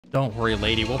Don't worry,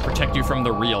 lady. We'll protect you from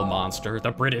the real monster,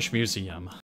 the British Museum.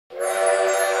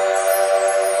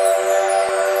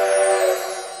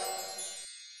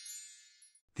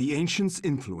 The ancients'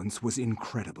 influence was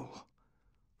incredible.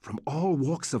 From all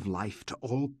walks of life to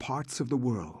all parts of the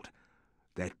world,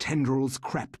 their tendrils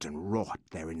crept and wrought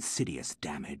their insidious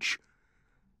damage.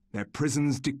 Their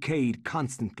prisons decayed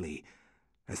constantly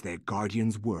as their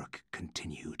guardians' work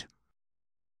continued.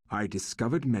 I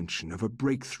discovered mention of a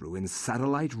breakthrough in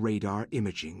satellite radar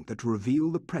imaging that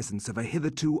revealed the presence of a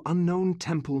hitherto unknown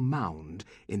temple mound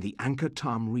in the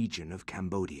Ehn'gha region of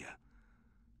Cambodia.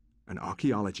 An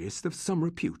archaeologist of some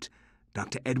repute,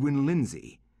 Dr. Edwin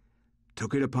Lindsay,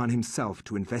 took it upon himself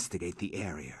to investigate the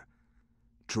area,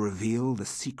 to reveal the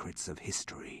secrets of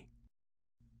history.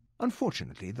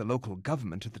 Unfortunately, the local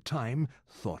government at the time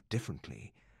thought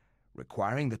differently,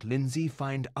 requiring that Lindsay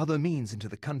find other means into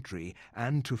the country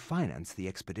and to finance the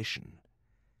expedition.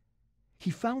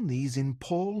 He found these in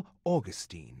Paul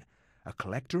Augustine, a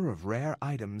collector of rare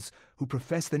items who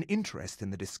professed an interest in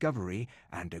the discovery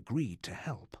and agreed to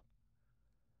help.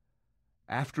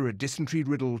 After a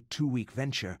dysentery-riddled 2-week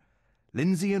venture,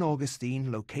 Lindsay and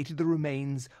Augustine located the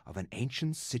remains of an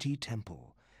ancient city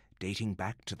temple dating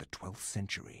back to the 12th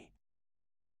century.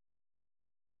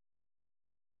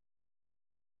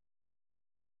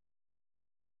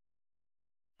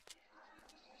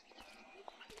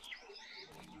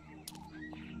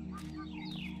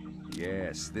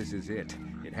 Yes, this is it.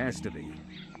 It has to be.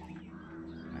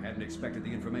 I hadn't expected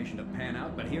the information to pan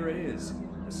out, but here it is.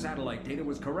 The satellite data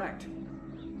was correct.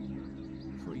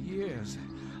 For years,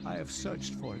 I have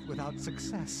searched for it without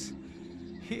success.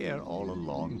 Here, all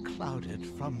along, clouded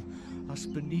from us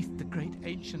beneath the great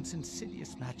ancient's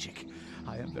insidious magic.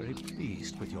 I am very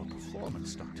pleased with your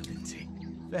performance, Dr. Lindsay.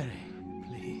 Very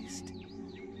pleased.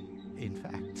 In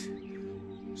fact,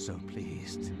 so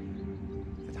pleased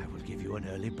that I will give you an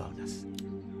early bonus.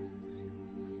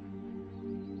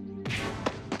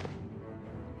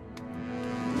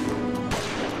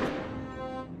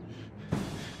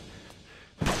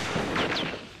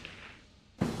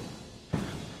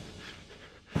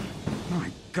 My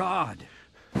God!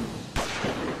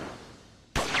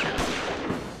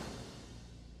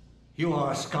 You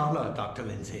are a scholar, Dr.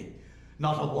 Lindsay,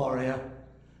 not a warrior.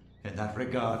 In that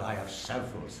regard, I have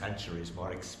several centuries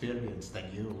more experience than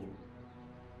you.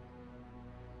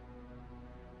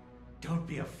 Don't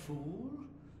be a fool.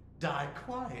 Die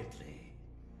quietly,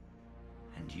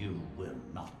 and you will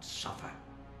not suffer.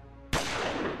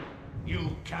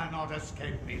 You cannot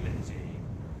escape me, Lindsay.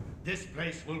 This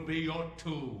place will be your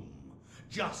tomb,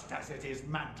 just as it is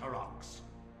Mantarok's.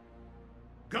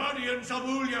 Guardians of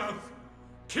Ulyav,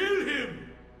 kill him!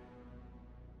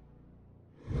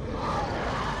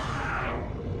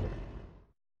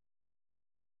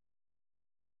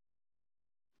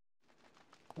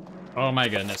 Oh my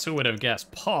goodness, who would have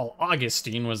guessed Paul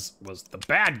Augustine was the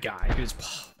bad guy? He was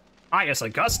Pius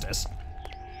Augustus.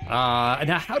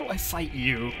 Now how do I fight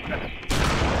you?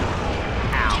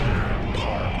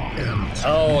 Ow.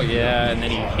 Oh yeah, and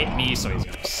then he hit me, so he's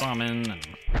gonna summon, and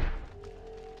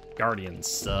Guardians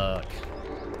suck.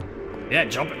 Yeah,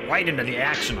 jumping right into the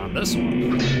action on this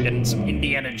one. Getting some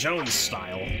Indiana Jones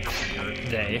style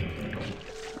day.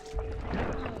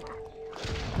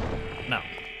 No.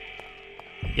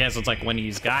 Yeah, so it's like when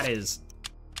he's got his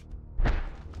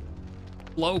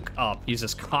cloak up, he's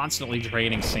just constantly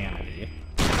draining sanity.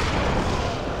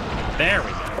 There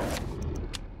we go.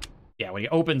 Yeah, when he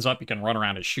opens up, you can run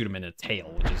around and shoot him in the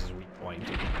tail, which is his weak point.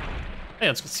 Hey,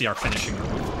 let's see our finishing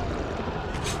move.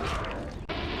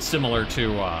 Similar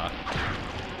to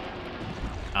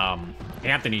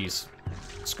Anthony's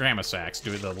Scramasax,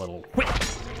 doing the little whip.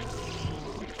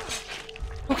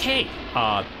 Okay,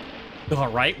 all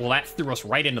right, well that threw us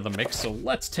right into the mix, so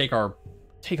let's take a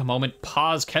moment,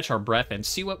 pause, catch our breath, and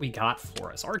see what we got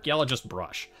for us. Archaeologist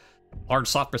brush. Large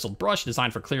soft bristled brush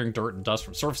designed for clearing dirt and dust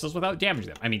from surfaces without damaging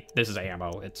them. I mean, this is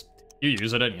ammo. You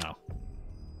use it and, you know.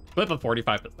 Clip of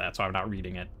 45, but that's why I'm not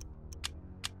reading it.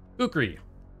 Kukri.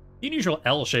 The unusual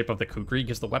L shape of the kukri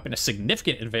gives the weapon a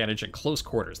significant advantage in close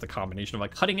quarters. The combination of a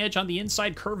cutting edge on the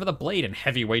inside curve of the blade and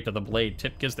heavy weight of the blade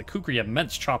tip gives the kukri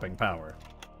immense chopping power.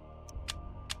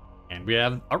 And we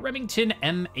have a Remington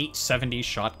M870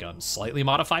 shotgun, slightly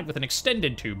modified with an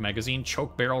extended tube magazine,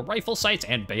 choke barrel, rifle sights,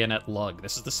 and bayonet lug.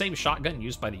 This is the same shotgun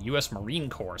used by the US Marine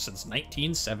Corps since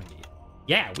 1970.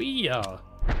 Yeah, we,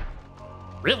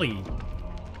 really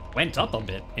went up a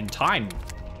bit in time.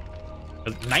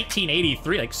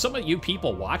 1983, like, some of you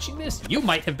people watching this, you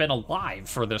might have been alive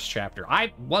for this chapter.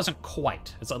 I wasn't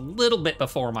quite. It's a little bit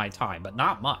before my time, but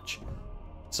not much.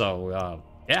 So,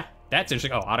 yeah, that's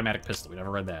interesting. Oh, automatic pistol. We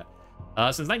never read that.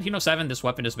 Since 1907, this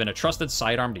weapon has been a trusted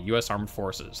sidearm to U.S. Armed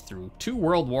Forces. Through 2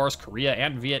 world wars, Korea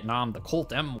and Vietnam, the Colt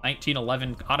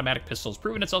M1911 automatic pistol has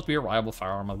proven itself to be a reliable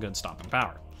firearm with good stopping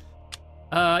power.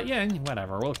 Yeah,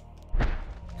 whatever. We'll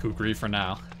kukri for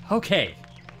now. Okay.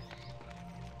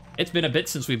 It's been a bit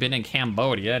since we've been in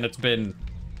Cambodia, and it's been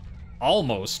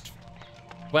almost...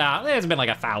 Well, it's been like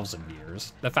 1,000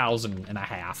 years.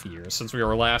 1,500 years since we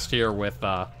were last here with,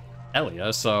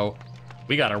 Ehn'gha, so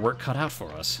we got our work cut out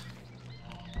for us.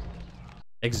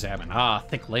 Examine. Ah, a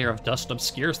thick layer of dust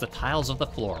obscures the tiles of the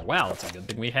floor. Well, it's a good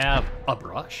thing we have a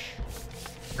brush.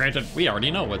 Granted, we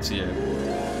already know what's here.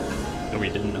 Though we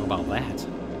didn't know about that.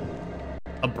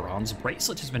 A bronze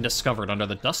bracelet has been discovered under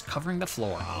the dust covering the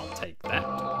floor. I'll take that.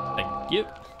 Thank you.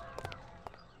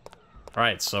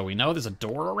 Alright, so we know there's a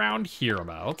door around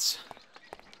hereabouts.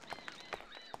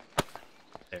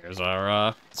 There's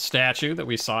our statue that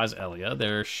we saw as Ehn'gha.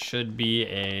 There should be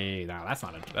a... No, that's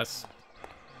not a... That's...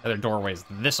 Other doorway's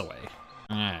this way.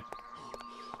 Alright.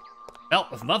 Well,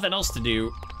 with nothing else to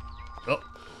do... Oh.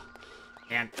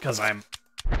 And because I'm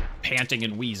panting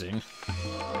and wheezing.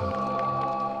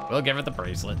 We'll give it the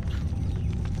bracelet.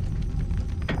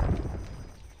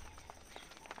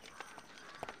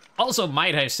 Also,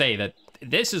 might I say that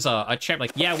this is a chap,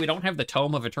 like, yeah, we don't have the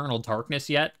Tome of Eternal Darkness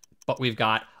yet, but we've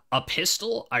got a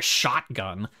pistol, a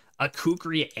shotgun, a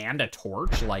kukri, and a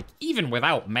torch. Like, even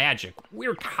without magic,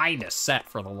 we're kind of set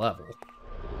for the level.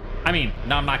 I mean,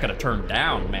 no, I'm not going to turn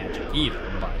down magic either,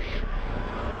 but...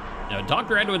 You know,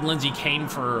 Dr. Edwin Lindsay he came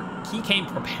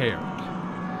prepared.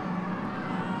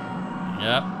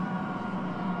 Yep.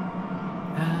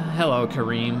 Hello,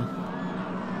 Kareem.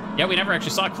 Yeah, we never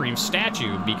actually saw Kareem's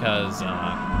statue because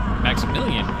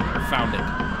Maximillian found it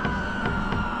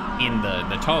in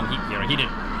the tome. He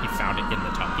found it in the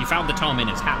tome. He found the tome in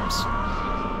his house.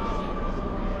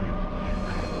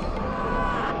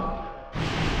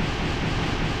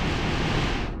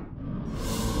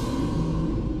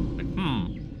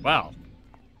 Well,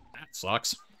 that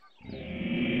sucks. Oh,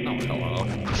 hello.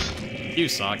 You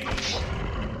suck.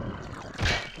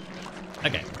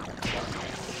 Okay.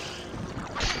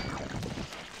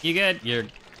 You good? You're...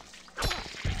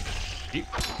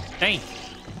 Dang.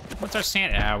 What's our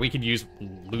sanity? We could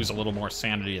lose a little more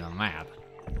sanity than that.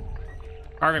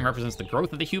 Carving represents the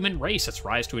growth of the human race, its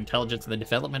rise to intelligence, and the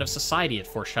development of society. It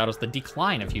foreshadows the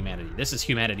decline of humanity. This is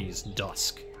humanity's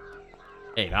dusk.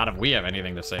 Hey, not if we have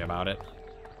anything to say about it.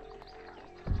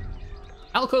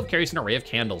 Alcove carries an array of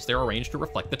candles. They're arranged to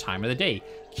reflect the time of the day.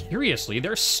 Curiously,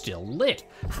 they're still lit.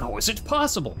 How is it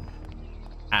possible?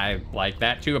 I like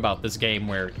that too about this game,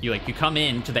 where you come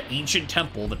into the ancient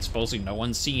temple that supposedly no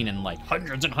one's seen in like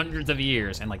hundreds and hundreds of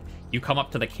years, and like you come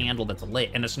up to the candle that's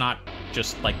lit, and it's not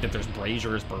just like that there's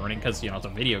braziers burning because, you know, it's a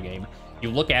video game. You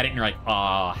look at it and you're like,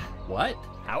 what?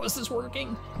 How is this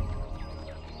working?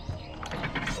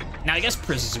 Now I guess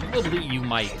presumably you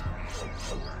might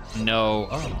know.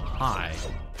 Oh, hi.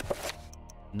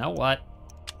 You know what?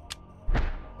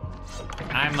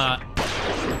 I'm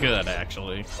good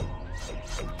actually.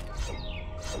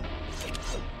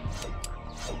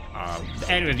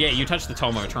 Anyway, yeah, you touched the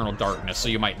Tome of Eternal Darkness, so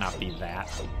you might not be that.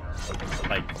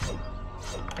 Like,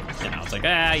 you know, it's like,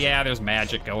 yeah, there's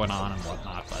magic going on and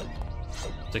whatnot, but...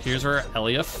 So here's where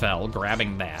Ehn'gha fell,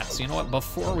 grabbing that. So you know what,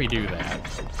 before we do that,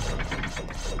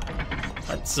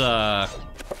 let's,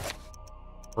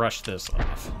 brush this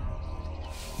off.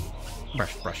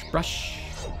 Brush, brush, brush.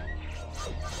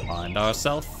 Find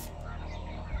ourselves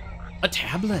a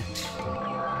tablet.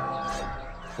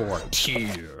 Or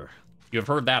Tyr. You've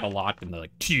heard that a lot in the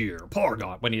like Tyr, poor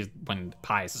god, when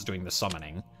Pius is doing the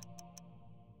summoning.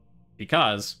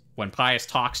 Because when Pius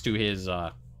talks to his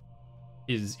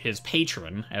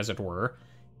patron, as it were,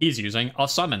 he's using a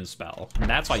summon spell. And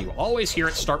that's why you always hear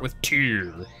it start with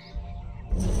Tyr.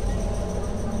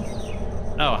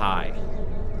 Oh, hi.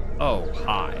 Oh,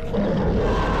 hi.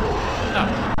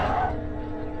 Oh.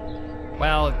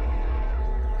 Well,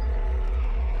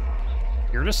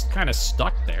 you're just kind of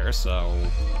stuck there, so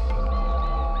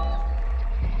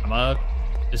I'm gonna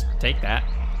just take that.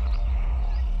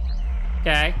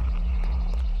 Okay.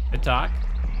 Good talk.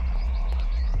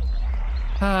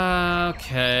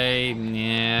 Okay,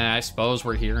 yeah, I suppose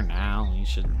we're here now. We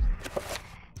should...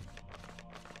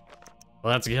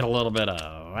 Let's get a little bit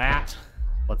of that.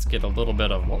 Let's get a little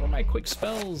bit of... What were my quick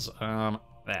spells?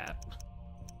 That.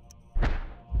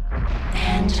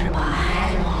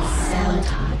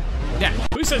 Yeah,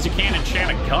 who says you can't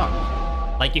enchant a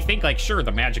gun? Like, you think, like, sure,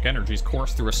 the magic energies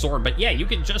course through a sword, but yeah, you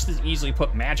can just as easily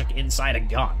put magic inside a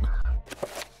gun.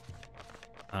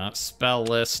 Spell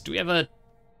list. Do we have a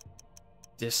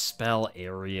dispel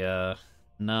area?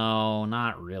 No,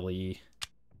 not really.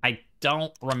 I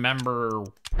don't remember...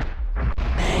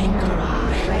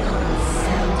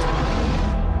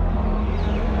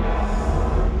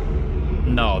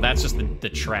 No, that's just the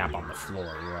trap on the floor,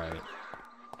 right?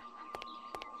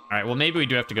 Alright, well maybe we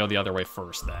do have to go the other way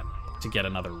first then, to get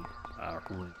another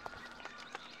room.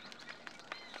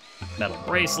 Metal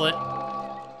bracelet.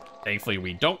 Thankfully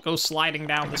we don't go sliding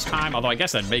down this time, although I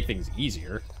guess that'd make things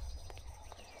easier.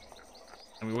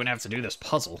 And we wouldn't have to do this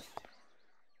puzzle.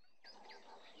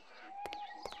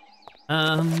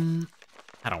 I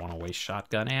don't want to waste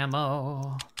shotgun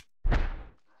ammo.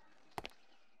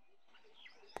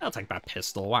 I'll take my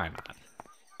pistol, why not?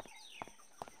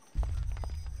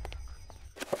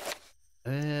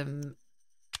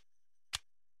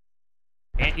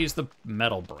 Can't use the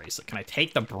metal bracelet. Can I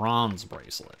take the bronze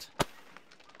bracelet?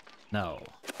 No.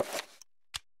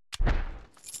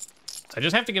 So I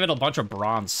just have to give it a bunch of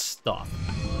bronze stuff.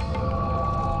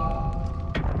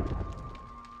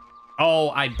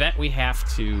 Oh, I bet we have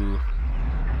to...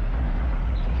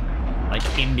 like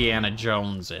Indiana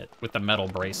Jones it with the metal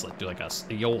bracelet. Do like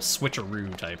the old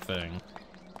switcheroo type thing.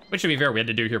 Which, to be fair, we had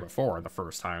to do here before the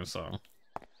first time, so...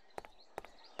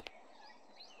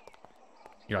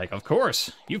 You're like, of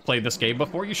course, you've played this game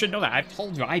before, you should know that. I've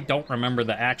told you, I don't remember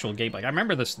the actual game. Like, I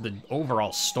remember the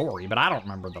overall story, but I don't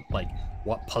remember the, like,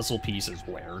 what puzzle pieces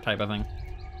where type of thing.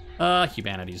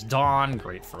 Humanity's Dawn,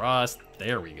 great for us.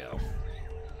 There we go.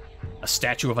 A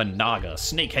statue of Ehn'gha,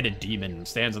 snake-headed demon,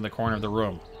 stands in the corner of the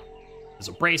room. There's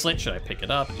a bracelet, should I pick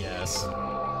it up? Yes.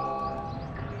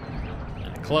 And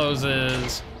it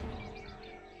closes.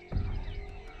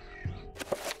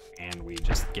 And we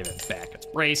just give it back its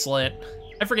bracelet.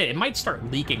 I forget, it might start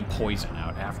leaking poison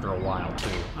out after a while, too.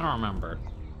 I don't remember.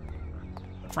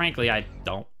 But frankly, I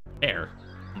don't care.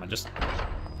 I'm gonna just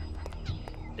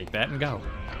take that and go.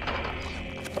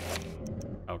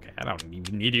 Okay, I don't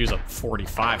even need to use a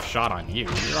 45 shot on you.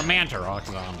 You're a Mantarok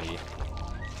zombie.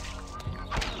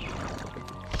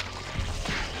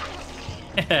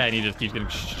 And he just keeps getting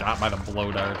shot by the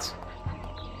blow darts.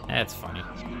 That's funny.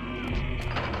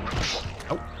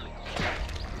 Oh.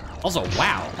 Also,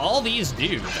 wow, all these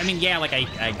dudes. I mean, yeah, like,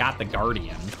 I got the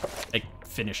Guardian. I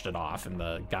finished it off, and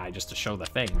the guy just to show the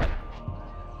thing, but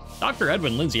Dr.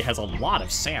 Edwin Lindsay has a lot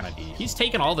of sanity. He's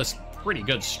taken all this pretty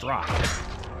good stride.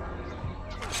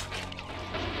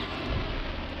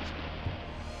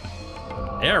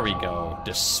 There we go.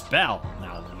 Dispel.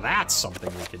 Now that's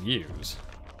something we can use.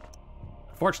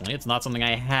 Unfortunately, it's not something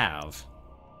I have.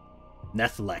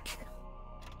 Nethlek.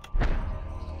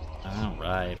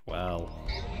 Alright, well.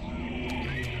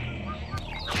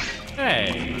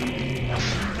 Hey!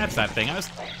 That's that thing I was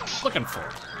looking for.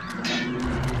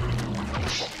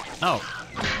 No.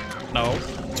 No.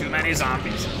 Too many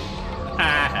zombies.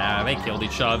 Haha, they killed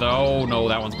each other. Oh no,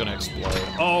 that one's gonna explode.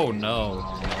 Oh no.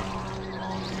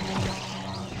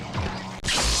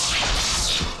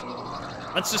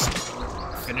 Let's just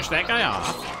finish that guy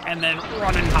off, and then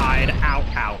run and hide. Ow,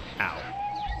 ow, ow.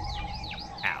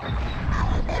 Ow.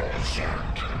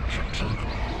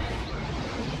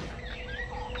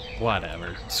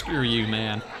 Whatever. Screw you,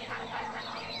 man.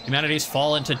 Humanity's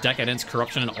fall into decadence,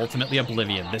 corruption, and ultimately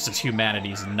oblivion. This is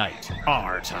humanity's night.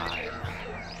 Our time.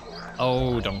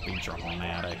 Oh, don't be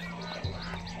dramatic.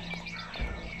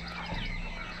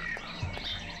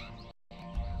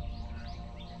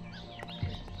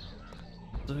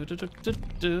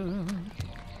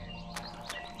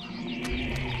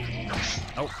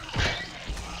 Oh.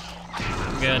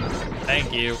 I'm good.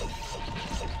 Thank you.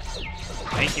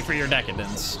 Thank you for your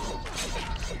decadence.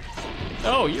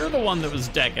 Oh, you're the one that was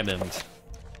decadent.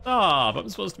 Oh, but I'm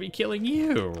supposed to be killing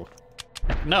you.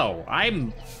 No, I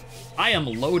am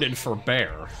loaded for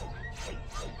bear.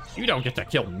 You don't get to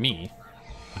kill me.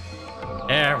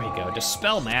 There we go.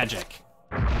 Dispel magic.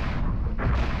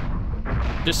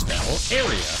 Dispel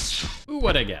area. Who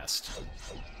would have guessed?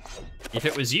 If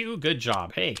it was you, good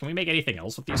job. Hey, can we make anything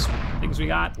else with these things we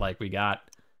got? Like, we got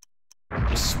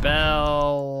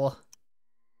Dispel...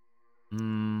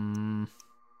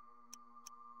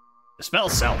 Dispel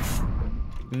self.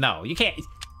 No, you can't...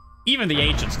 Even the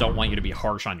ancients don't want you to be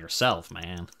harsh on yourself,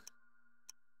 man.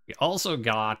 We also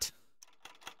got...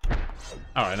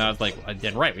 Alright, now it's like, I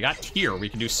did right, we got tier, we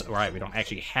can do... Right, we don't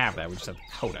actually have that, we just have the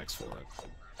codex for it.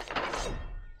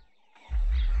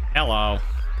 Hello.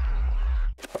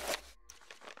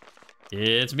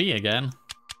 It's me again.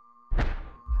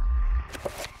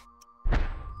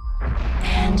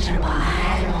 Enter my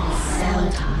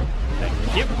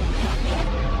Thank you.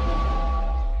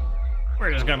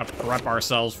 We're just gonna prep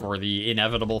ourselves for the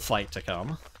inevitable fight to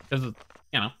come. Because,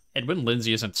 you know, Edwin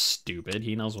Lindsay isn't stupid.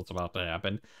 He knows what's about to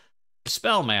happen.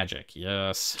 Dispel magic,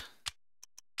 yes.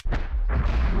 And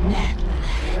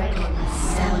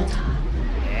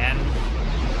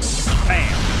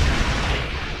bam.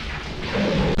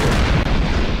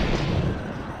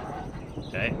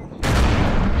 Okay.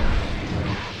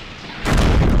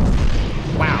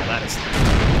 Wow, that is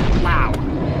loud.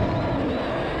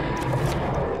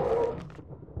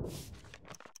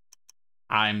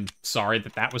 I'm sorry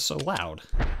that that was so loud.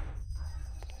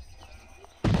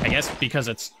 I guess because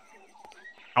it's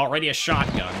already a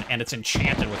shotgun and it's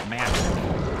enchanted with magic.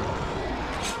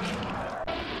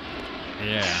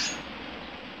 Yeah.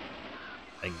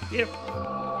 Yep.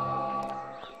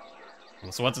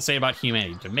 So what's it say about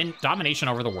humanity? Domination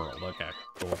over the world. Okay,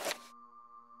 cool.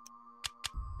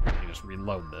 Let me just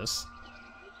reload this.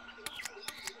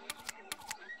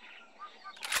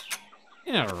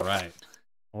 Yeah, right.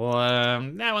 Well,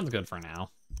 that one's good for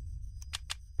now.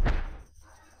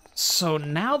 So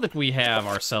now that we have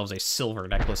ourselves a silver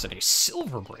necklace and a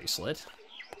silver bracelet...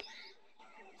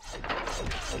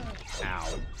 Ow.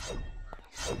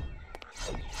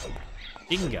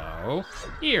 Bingo.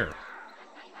 Here.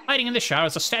 Hiding in the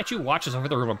shadows, a statue watches over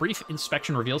the room. A brief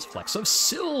inspection reveals flecks of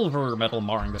silver metal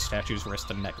marring the statue's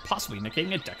wrist and neck, possibly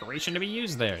indicating a decoration to be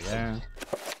used there. Yeah.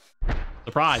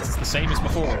 Surprise, it's the same as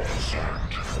before.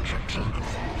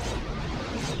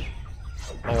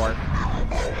 Or...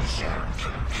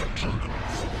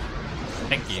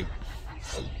 Thank you.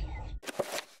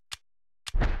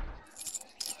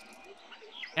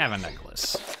 Have a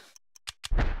necklace.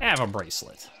 Have a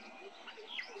bracelet.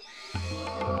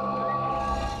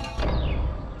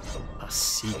 A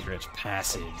secret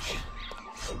passage.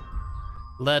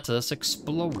 Let us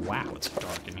explore. Wow, it's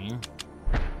dark in here.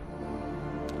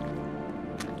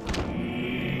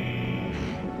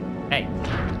 Hey.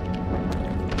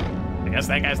 I guess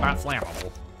that guy's not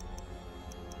flammable.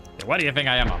 Hey, what do you think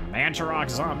I am, a Mantarok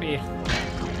zombie?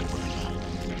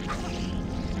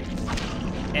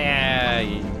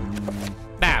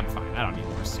 Nah, I'm fine. I don't need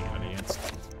more sanity. It's...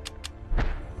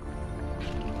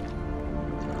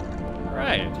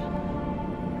 Right.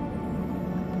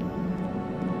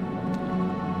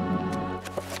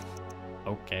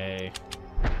 Okay.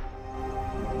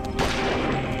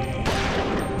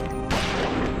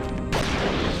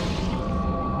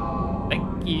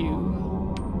 Thank you.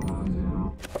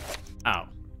 Oh.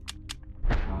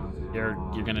 You're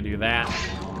gonna do that?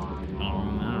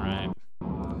 Alright.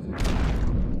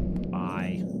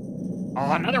 Bye.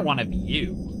 Oh, another one of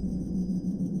you.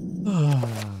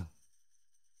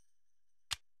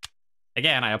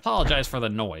 Again, I apologize for the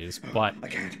noise, but... I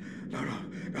can't. No.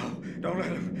 Don't let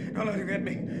him get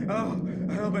me. Oh,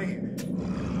 help me.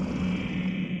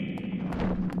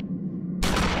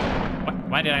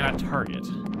 Why did I not target?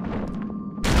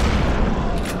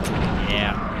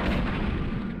 Yeah.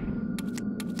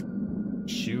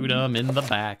 Shoot him in the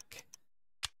back.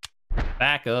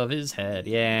 Back of his head.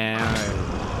 Yeah.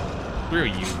 Screw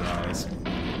you guys.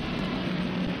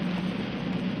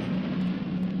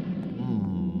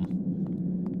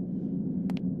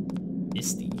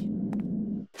 Misty.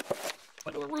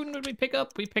 What rune did we pick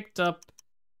up? We picked up...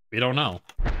 We don't know.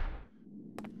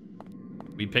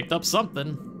 We picked up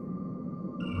something.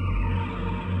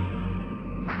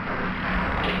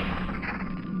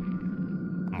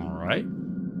 Alright.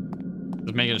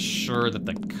 Just making sure that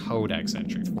the codex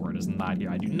entry for it is not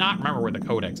here. I do not remember where the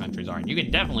codex entries are, and you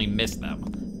can definitely miss them.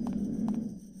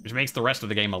 Which makes the rest of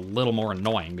the game a little more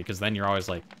annoying, because then you're always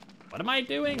like, what am I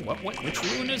doing? Which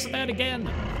rune is that again?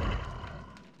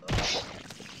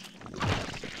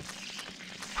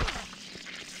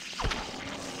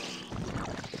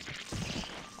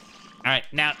 Alright,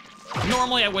 now,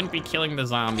 normally I wouldn't be killing the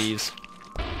zombies.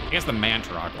 I guess the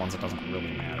Mantarok ones, it doesn't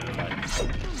really matter, but...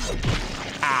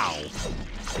 Ow.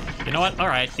 You know what?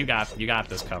 Alright, you got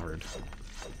this covered.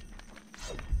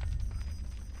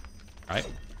 Alright.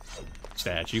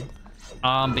 Statue.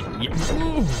 But yeah.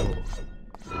 Ooh.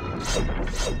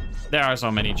 There are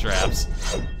so many traps.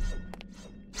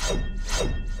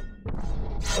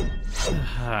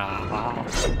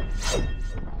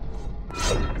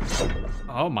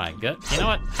 Oh my god. You know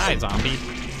what? Hi, zombie.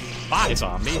 Bye,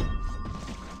 zombie.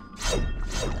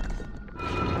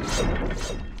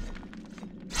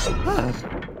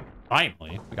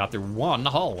 Finally, we got through one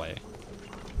hallway.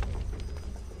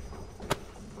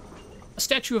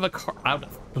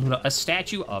 A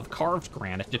statue of carved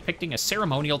granite depicting a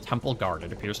ceremonial temple guard.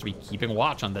 It appears to be keeping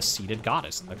watch on the seated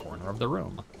goddess in the corner of the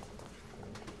room.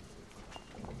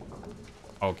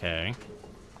 Okay.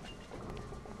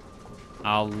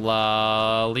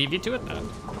 I'll leave you to it then.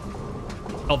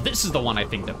 Oh, this is the one I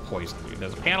think that poisoned you.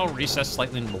 There's a panel recessed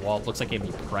slightly into the wall. It looks like it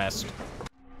can be pressed.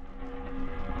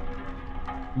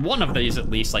 one of these at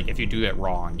least, like, if you do it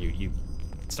wrong, you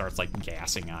starts, like,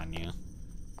 gassing on you.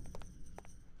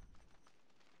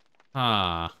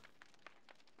 So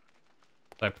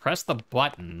I press the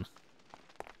button.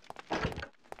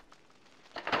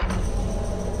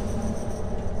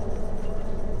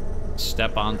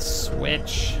 Step on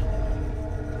switch.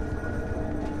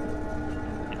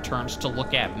 It turns to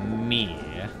look at me.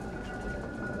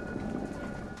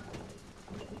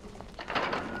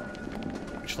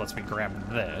 Which lets me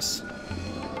grab this.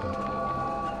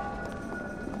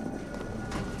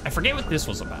 I forget what this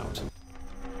was about.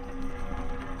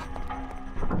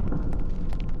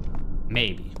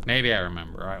 Maybe I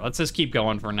remember. All right, let's just keep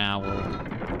going for now.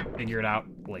 We'll figure it out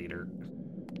later.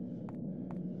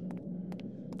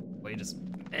 Wait as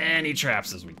many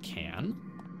traps as we can.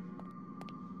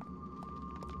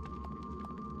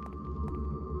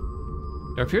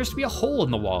 There appears to be a hole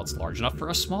in the wall. It's large enough for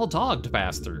a small dog to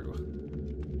pass through.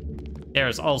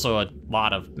 There's also a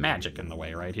lot of magic in the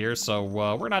way right here, so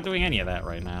we're not doing any of that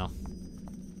right now.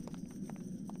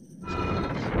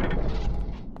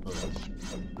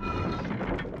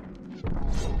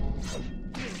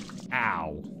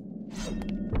 Ow.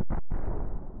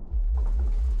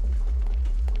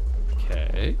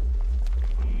 Okay.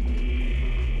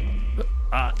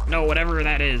 No, whatever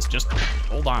that is, just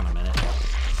hold on a minute.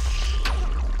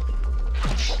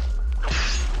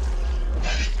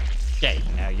 Okay,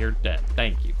 now you're dead.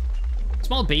 Thank you.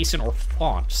 Small basin or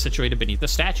font situated beneath the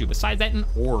statue. Beside that, an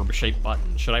orb-shaped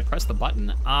button. Should I press the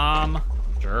button?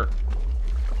 Sure.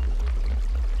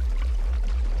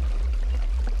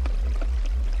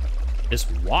 This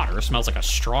water smells like a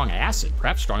strong acid,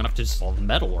 perhaps strong enough to dissolve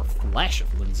metal or flesh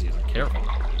if Lindsay isn't careful.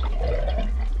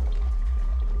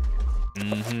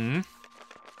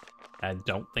 I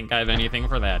don't think I have anything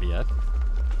for that yet.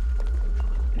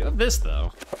 I do have this,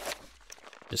 though.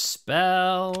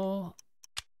 Dispel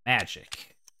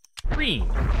magic. Green.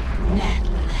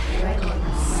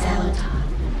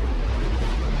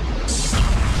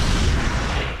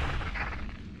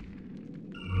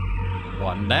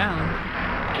 One down.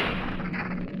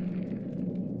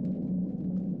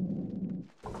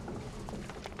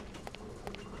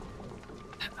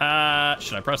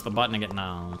 Should I press the button again?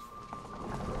 No.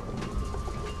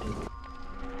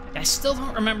 I still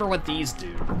don't remember what these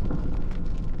do.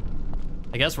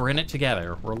 I guess we're in it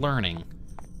together. We're learning.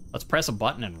 Let's press a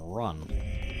button and run.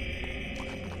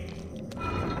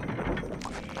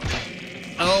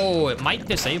 Oh, it might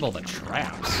disable the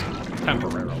traps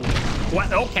temporarily.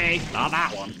 What? Okay, not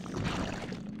that one.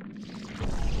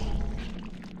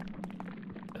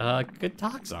 Good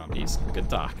talk, zombies. Good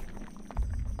talk.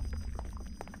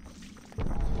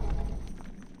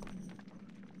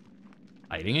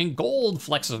 Hiding in gold,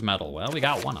 flecks of metal. Well, we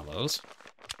got one of those.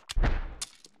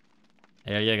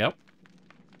 There you go.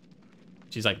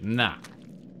 She's like, nah,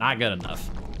 not good enough.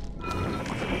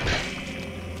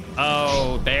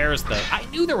 Oh, there's the... I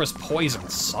knew there was poison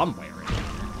somewhere in here.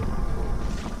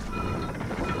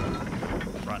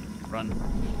 Run, run.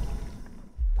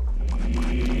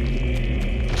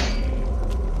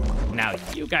 Now,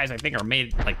 you guys, I think, are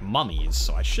made like mummies,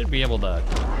 so I should be able to...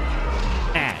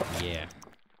 yeah.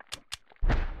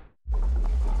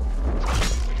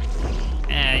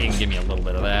 You can give me a little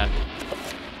bit of that.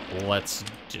 Let's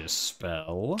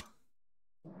dispel.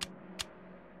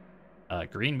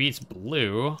 Green beats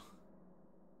blue.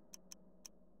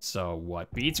 So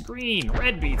what beats green?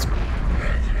 Red beats green.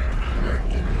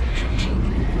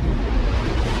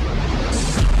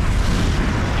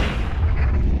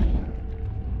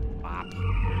 Bop.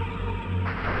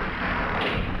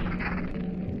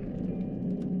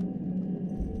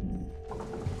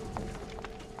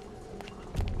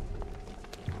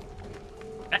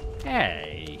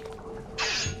 Hey.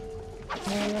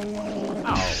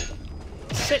 Oh.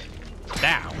 Sit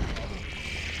down.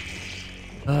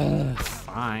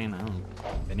 Fine. I'll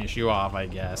finish you off, I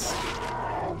guess.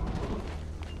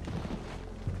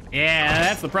 Yeah,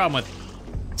 that's the problem with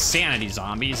Sanity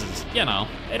zombies is, you know,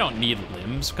 they don't need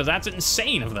limbs, because that's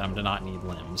insane of them to not need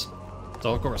limbs.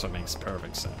 So, of course, it makes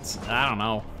perfect sense. I don't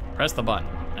know. Press the button.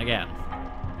 Again.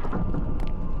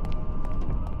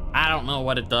 I don't know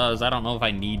what it does. I don't know if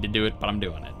I need to do it, but I'm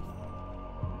doing it.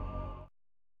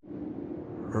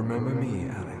 Remember me,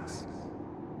 Alex.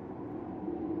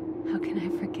 How can I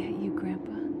forget you,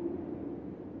 Grandpa?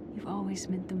 You've always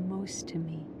meant the most to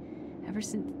me. Ever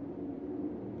since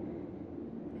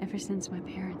my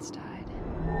parents died.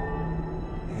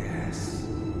 Yes.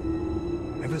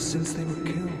 Ever since they were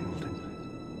killed,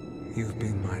 you've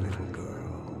been my little girl.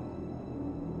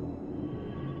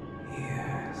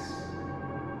 Yes.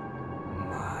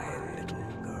 My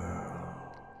little girl.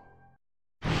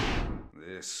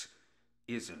 This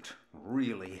isn't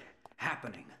really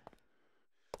happening.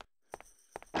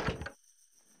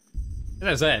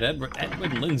 As I said,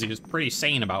 Edwin Lindsay is pretty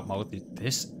sane about most.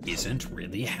 This isn't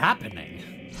really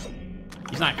happening.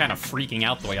 He's not kind of freaking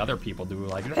out the way other people do,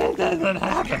 like, this isn't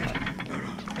happening.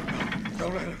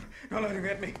 Don't let him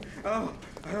get me. Oh,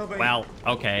 help me. Well,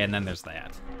 okay, and then there's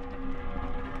that.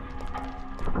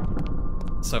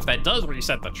 So if that does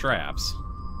reset the traps,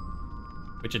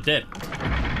 which it did.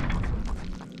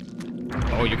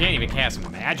 Oh, you can't even cast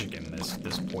magic in this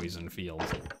poison field.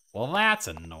 Well, that's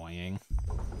annoying.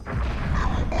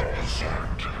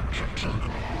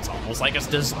 It's almost like it's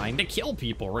designed to kill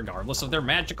people, regardless of their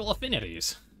magical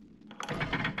affinities.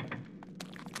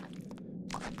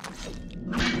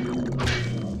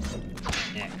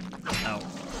 Yeah. Oh.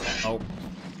 Oh.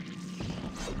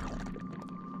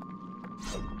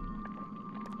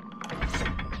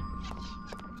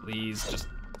 Please, just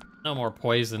no more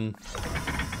poison.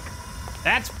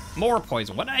 That's more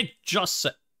poison. What did I just say?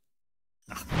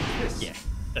 Oh, yeah.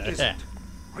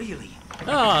 Really?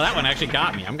 Oh, that one actually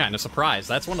got me. I'm kind of surprised.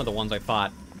 That's one of the ones I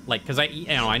thought, like, because I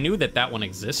knew that one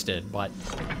existed, but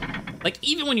like,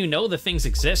 even when you know the things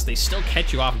exist, they still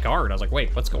catch you off guard. I was like,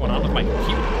 wait, what's going on with my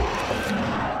computer?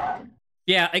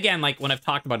 Yeah, again, like when I've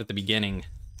talked about at the beginning,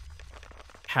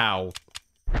 how,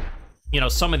 you know,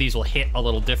 some of these will hit a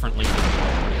little differently.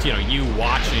 You know, you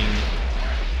watching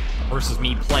versus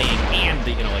me playing, and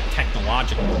the, you know, like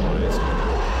technological wise.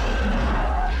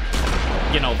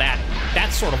 You know,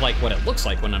 that's sort of like what it looks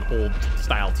like when an old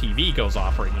style TV goes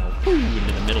off, or, you know,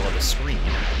 into the middle of the screen.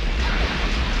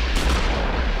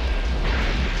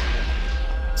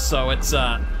 So it's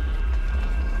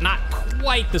not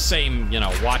quite the same, you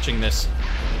know, watching this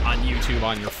on YouTube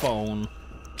on your phone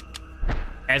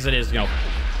as it is, you know,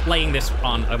 playing this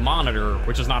on a monitor,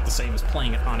 which is not the same as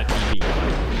playing it on a TV.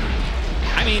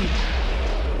 I mean,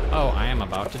 oh, I am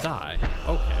about to die.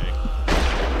 Okay.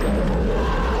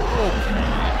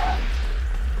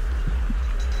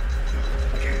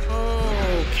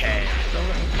 Okay.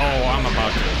 Oh, I'm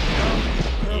about to.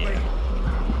 Yeah.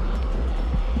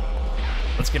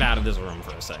 Let's get out of this room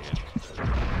for a second.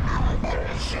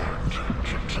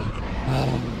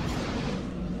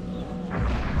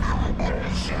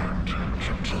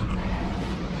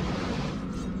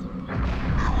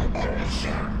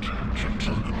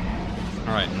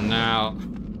 All right, now.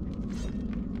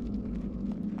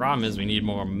 Problem is we need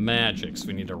more magic, so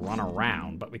we need to run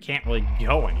around, but we can't really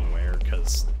go anywhere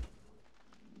because,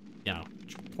 you know,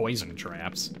 poison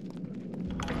traps.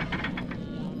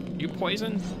 You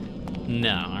poison?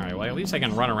 No. All right, well, at least I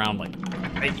can run around, like,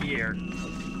 right here.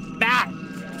 Ah!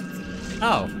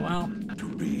 Oh, well. To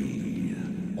be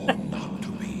or not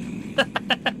to be?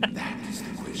 That is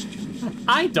the question.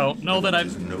 I don't know that It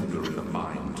is nobler in the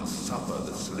mind to suffer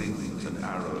the slings and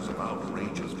arrows of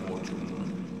outrageous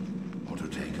fortune, or to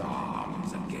take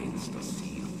arms against the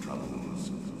sea of troubles,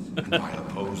 and by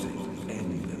opposing,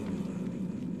 end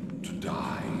them. To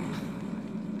die,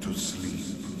 to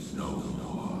sleep no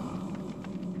more,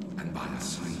 and by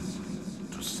asleep,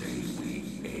 to say the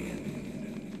end.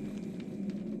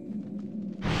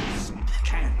 This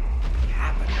can't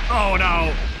happen. Oh,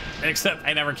 no! Except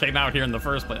I never came out here in the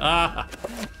first place. I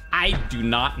do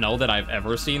not know that I've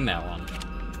ever seen that one.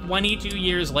 22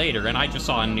 years later, and I just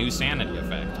saw a new Sanity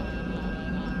effect.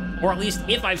 Or at least,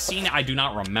 if I've seen it, I do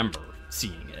not remember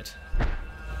seeing it.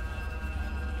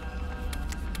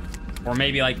 Or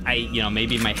maybe, like,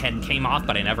 maybe my head came off,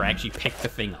 but I never actually picked the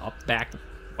thing up back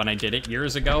when I did it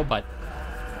years ago, but...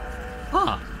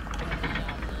 Huh.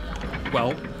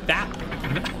 Well,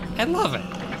 I love it.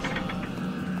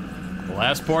 The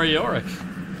last poor Yorick.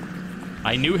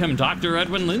 I knew him, Dr.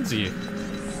 Edwin Lindsay.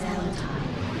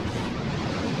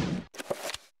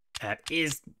 That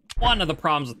is one of the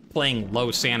problems with playing low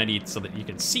sanity so that you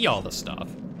can see all the stuff.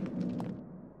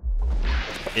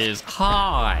 Is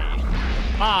high.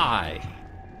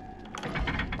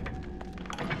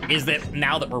 Is that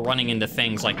now that we're running into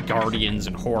things like guardians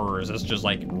and horrors as just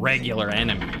like regular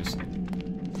enemies,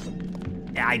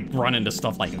 I run into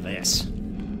stuff like this.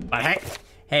 But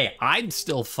hey, I'm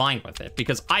still fine with it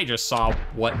because I just saw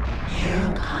what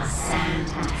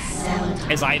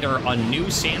is either a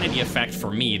new sanity effect for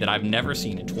me that I've never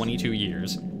seen in 22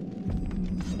 years,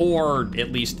 or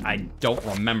at least I don't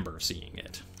remember seeing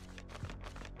it.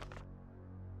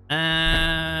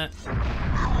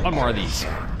 One more of these.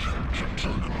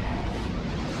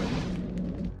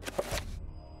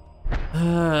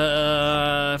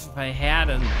 If I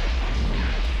hadn't.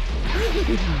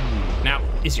 Now,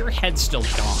 is your head still gone?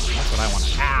 That's what I want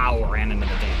to. Ow, ran into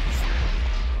the dance.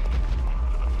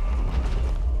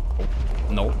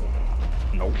 Nope.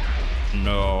 Nope.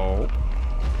 Nope.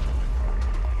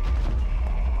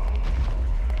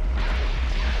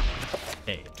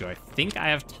 Okay, do I think I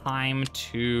have time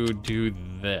to do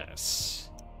this?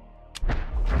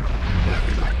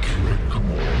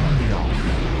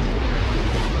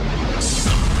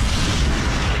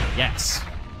 Yes.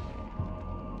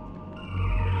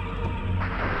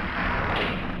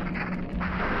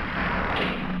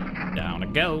 Down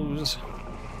it goes.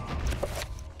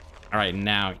 All right,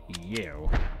 now you.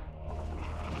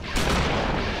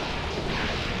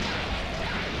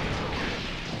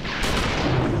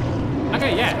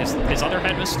 Okay, yeah, his other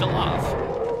head was still off.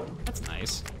 That's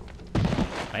nice.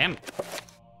 I am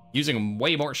using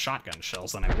way more shotgun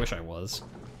shells than I wish I was.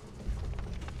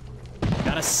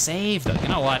 Gotta save them. You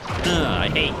know what? I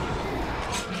hate.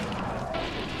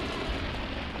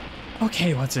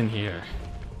 Okay, what's in here?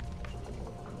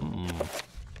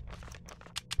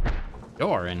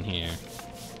 Door in here.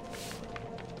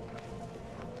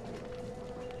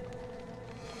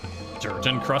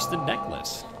 Dirt-encrusted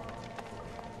necklace.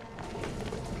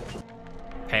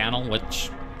 Panel, which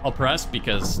I'll press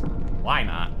because why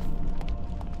not?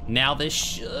 Now this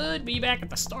should be back at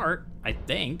the start, I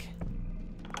think.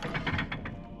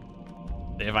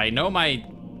 If I know my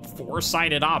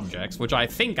four-sided objects, which I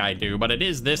think I do, but it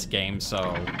is this game,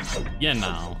 so, you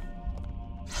know.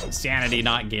 Sanity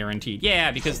not guaranteed.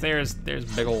 Yeah, because there's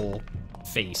big ol'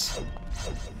 face.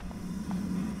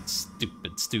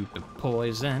 Stupid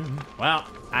poison. Well,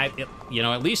 you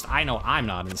know, at least I know I'm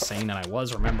not insane and I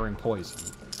was remembering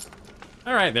poison.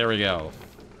 All right, there we go.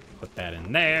 Put that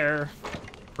in there.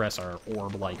 Press our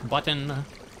orb-like button.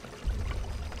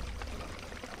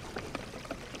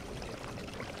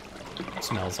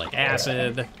 Smells like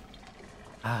acid.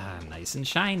 Ah, nice and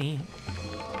shiny.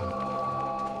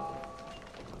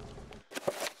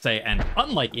 Say, and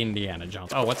unlike Indiana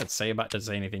Jones. Oh, what's it say about, does it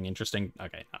say anything interesting?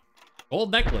 Okay, no.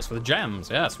 Gold necklace with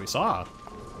gems. Yes, we saw.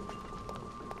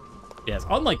 Yes,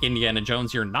 unlike Indiana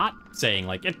Jones, you're not saying,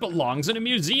 like, it belongs in a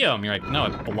museum. You're like, no,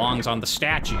 it belongs on the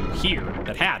statue here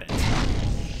that had it.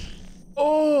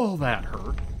 Oh, that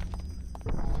hurt.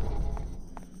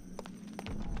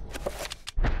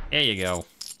 There you go.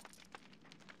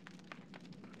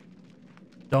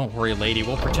 Don't worry, lady.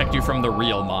 We'll protect you from the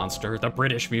real monster, the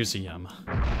British Museum.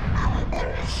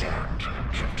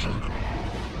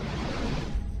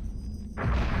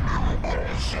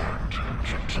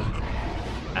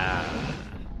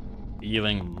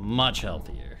 Feeling much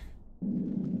healthier.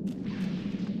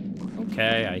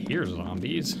 Okay, I hear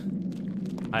zombies.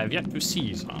 I have yet to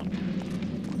see zombies.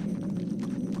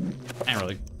 I ain't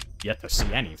really yet to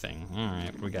see anything. All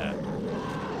right, we got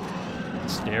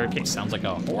staircase. Sounds like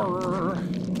a horror.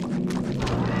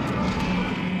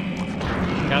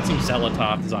 Got some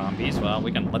Zelotov zombies. Well,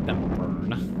 we can let them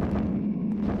burn.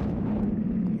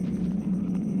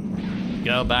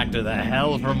 Go back to the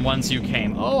hell from whence you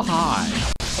came. Oh, hi.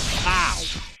 Ow.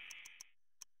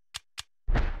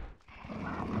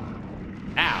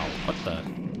 Ow. What the?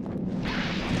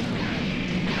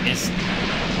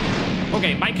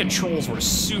 Okay, my controls were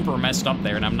super messed up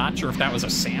there, and I'm not sure if that was a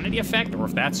sanity effect, or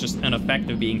if that's just an effect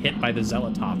of being hit by the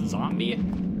Zelotov zombie,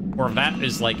 or if that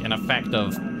is, like, an effect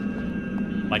of,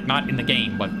 like, not in the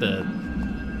game, but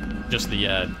just the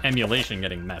emulation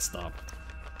getting messed up.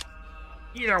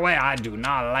 Either way, I do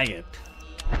not like it.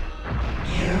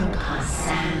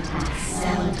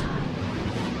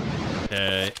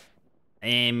 Okay.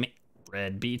 Aim.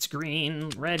 Red beats green.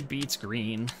 Red beats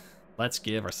green. Let's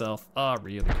give ourselves a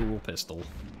really cool pistol.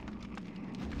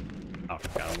 Oh,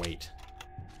 gotta wait.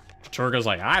 Turga's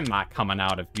like, I'm not coming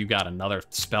out if you got another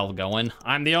spell going.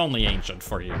 I'm the only ancient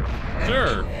for you.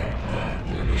 Sure.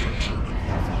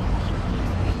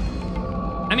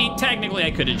 I mean, technically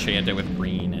I could enchant it with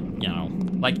green and, you know,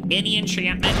 like any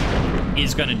enchantment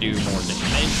is gonna do more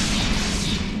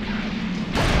damage.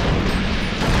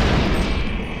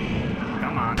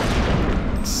 Come on.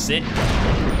 Sit.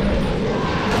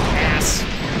 Ass.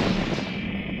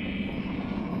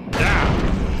 Down.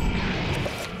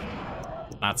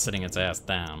 Not sitting its ass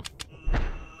down.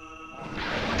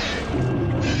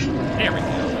 There we go.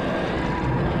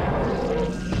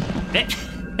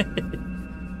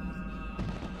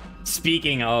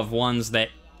 Speaking of ones that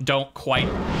don't quite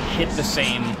hit the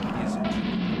same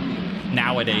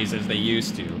nowadays as they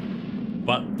used to.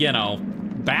 But, you know,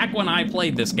 back when I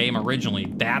played this game originally,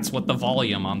 that's what the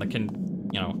volume on the I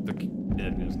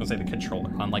was gonna say the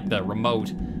controller, on like the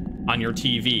remote on your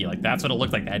TV, like that's what it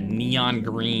looked like, that neon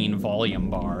green volume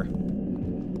bar.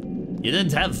 You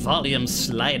didn't have volume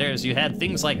sliders, you had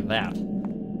things like that.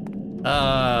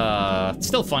 It's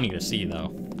still funny to see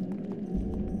though.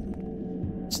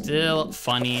 Still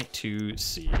funny to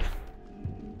see.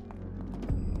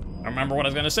 I remember what I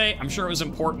was gonna say. I'm sure it was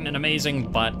important and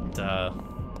amazing, but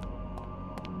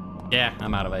Yeah,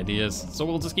 I'm out of ideas, so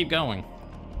we'll just keep going.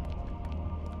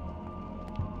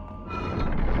 I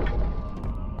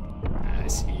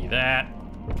see that.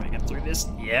 Can I get through this?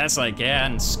 Yes, I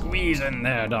can. Squeeze in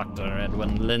there, Dr.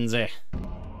 Edwin Lindsay.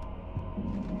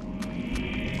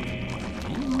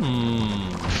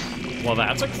 Well,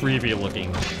 that's a creepy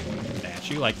looking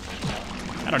statue. Like,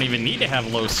 I don't even need to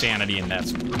have low sanity, and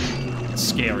that's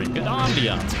scary. Good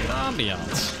ambiance, good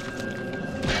ambiance.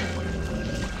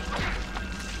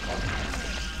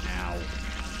 Ow.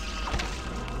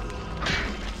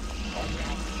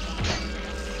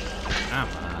 Come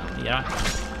on, yeah.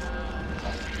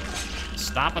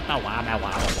 Stop with the wabba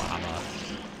wabba wabba.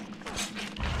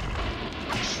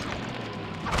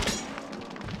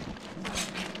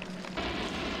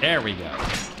 There we go.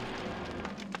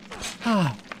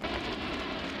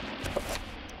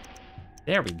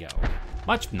 There we go.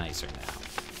 Much nicer now.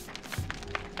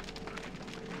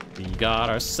 We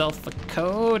got ourselves a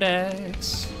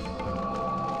codex.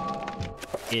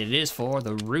 It is for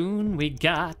the rune we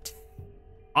got.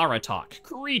 Aratok,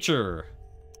 creature.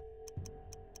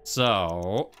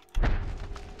 So,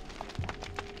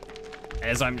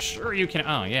 as I'm sure you can,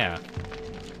 oh yeah.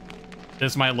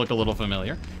 This might look a little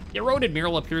familiar. The eroded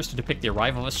mural appears to depict the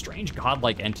arrival of a strange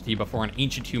godlike entity before an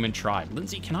ancient human tribe.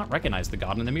 Lindsay cannot recognize the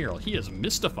god in the mural. He is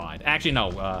mystified. Actually,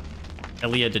 no,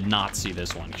 Ehn'gha did not see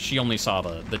this one. She only saw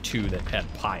the two that had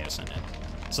Pius in it.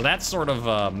 So that's sort of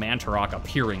Mantarok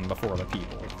appearing before the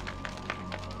people.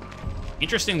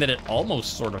 Interesting that it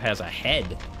almost sort of has a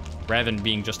head rather than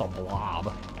being just a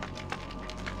blob.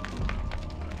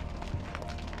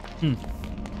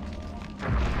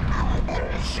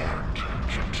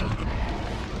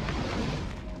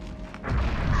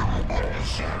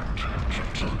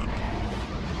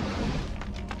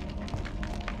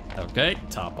 Okay,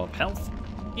 top up health.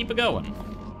 Keep it going.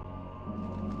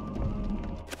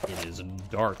 It is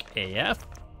dark AF.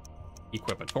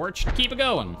 Equip a torch. Keep it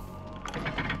going.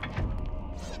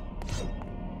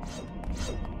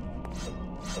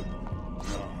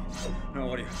 No,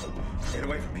 what are you? Get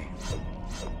away from me.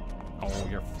 Oh,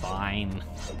 you're fine.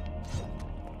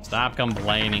 Stop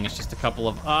complaining. It's just a couple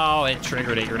of... Oh, it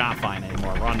triggered it. You're not fine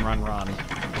anymore. Run, run, run.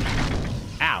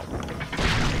 Ow.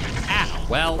 Ow.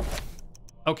 Well,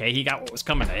 okay, he got what was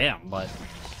coming to him, but...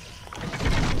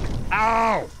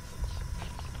 Ow!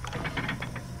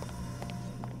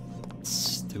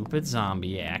 Stupid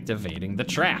zombie activating the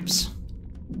traps.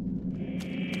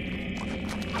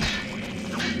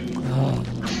 Oh.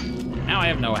 Now I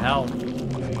have no health.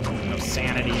 No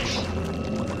sanity.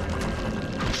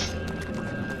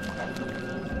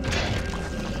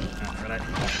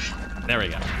 There we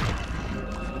go.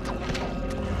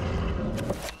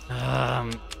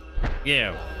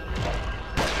 You.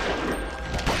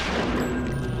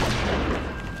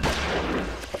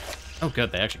 Oh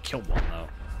good, they actually killed one though.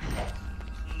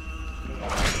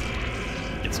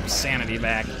 Get some sanity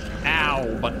back.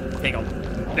 Ow, but take a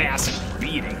massive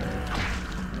beating.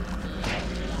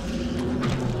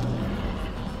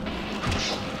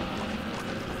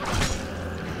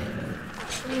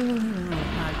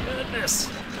 My goodness.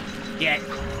 Yeah,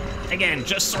 again,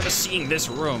 just sort of seeing this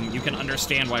room, you can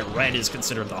understand why red is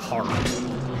considered the heart.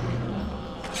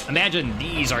 Imagine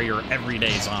these are your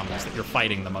everyday zombies that you're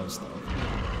fighting the most of.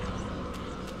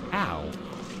 Ow.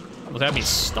 Well, that'd be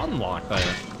stun locked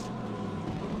there.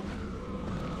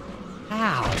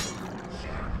 Ow.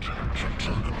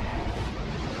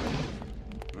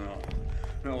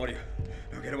 No, what are you?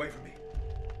 No, get away from me.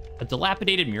 A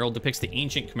dilapidated mural depicts the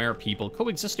ancient Khmer people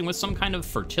coexisting with some kind of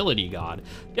fertility god.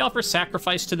 They offer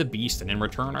sacrifice to the beast and in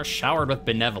return are showered with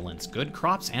benevolence, good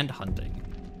crops, and hunting.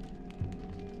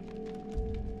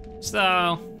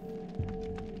 So,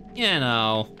 you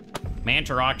know,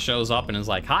 Mantarok shows up and is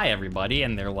like, hi everybody,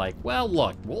 and they're like, well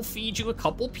look, we'll feed you a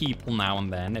couple people now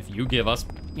and then if you give us,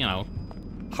 you know,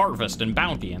 harvest and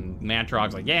bounty. And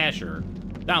Mantarok's like, yeah, sure.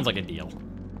 Sounds like a deal.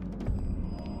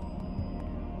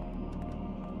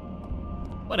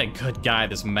 What a good guy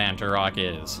this Mantarok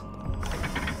is.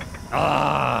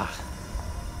 Ah.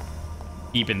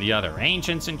 Keeping the other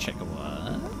ancients in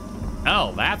Chickawa.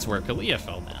 Oh, that's where Kalia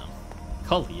fell down.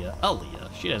 Kalia, Alia.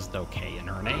 She has no K in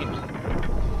her name.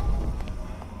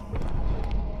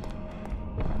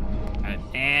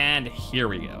 And here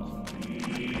we go.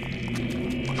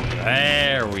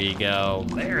 There we go.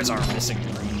 There's our missing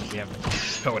room that we have the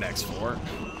codex for.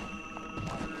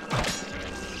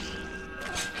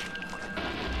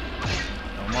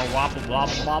 More wobble,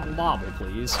 wobble, wobble, wobble,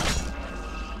 please.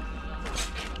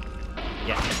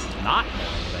 Yeah, not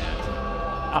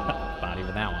that. Not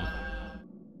even that one.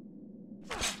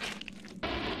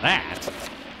 That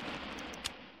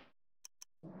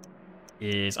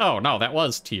is... Oh, no, that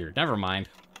was tiered. Never mind.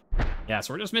 Yeah,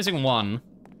 so we're just missing one.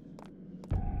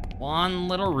 One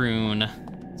little rune.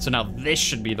 So now this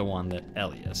should be the one that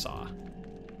Elia saw.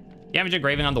 The image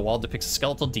engraving on the wall depicts a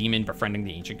skeletal demon befriending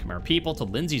the ancient Khmer people. To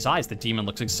Lindsay's eyes, the demon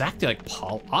looks exactly like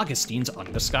Paul Augustine's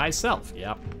undisguised self.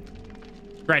 Yep.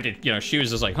 Granted, you know, she was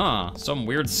just like, huh, some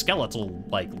weird skeletal,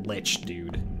 like, lich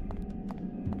dude.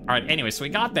 All right, anyway, so we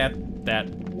got that,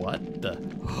 what the?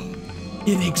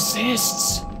 It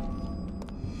exists!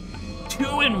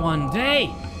 2 in 1 day!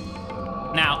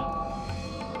 Now,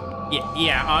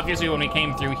 yeah, obviously when we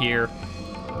came through here,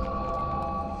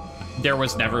 there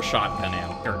was never shotgun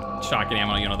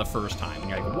ammo, you know, the first time. And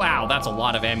you're like, wow, that's a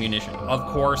lot of ammunition.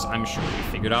 Of course, I'm sure you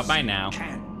figured out by now.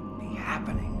 Can't be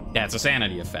happening. That's a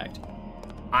sanity effect.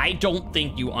 I don't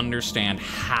think you understand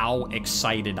how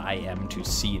excited I am to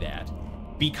see that.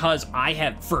 Because I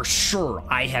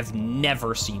have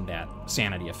never seen that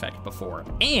sanity effect before.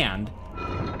 And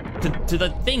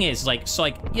the thing is, like, so,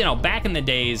 like, you know, back in the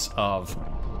days of,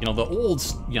 you know, the old,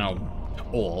 you know,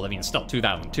 old, I mean, it's still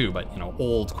 2002, but, you know,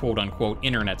 old quote-unquote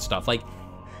internet stuff, like,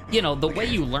 you know, the way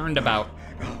you learned about,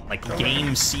 like,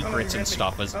 game secrets and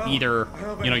stuff was either,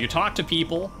 you know, you talk to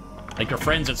people, like your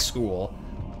friends at school,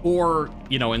 or,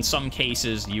 you know, in some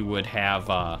cases you would have,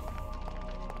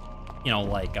 you know,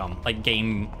 like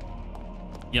game,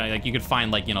 you know, like you could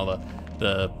find, like, you know,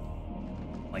 the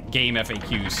like game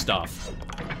FAQ stuff.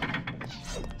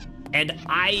 And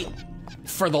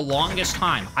for the longest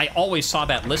time, I always saw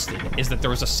that listed, is that there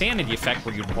was a sanity effect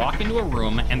where you'd walk into a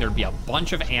room and there'd be a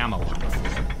bunch of ammo on the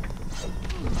floor.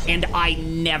 And I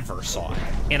never saw it.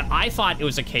 And I thought it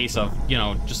was a case of, you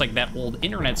know, just like that old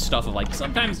internet stuff of, like,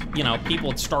 sometimes, you know, people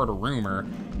would start a rumor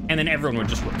and then everyone would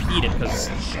just repeat it because,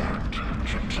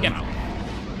 you know,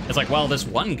 it's like, well, this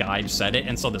one guide said it,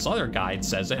 and so this other guide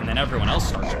says it, and then everyone else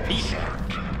starts repeating it.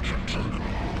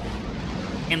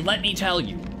 And let me tell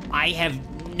you, I have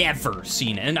never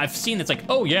seen it. And I've seen it's like,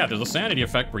 oh yeah, there's a sanity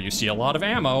effect where you see a lot of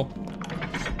ammo.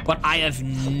 But I have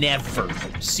never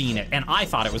seen it, and I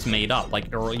thought it was made up,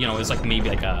 like, or, you know, it was like maybe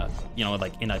like a, you know,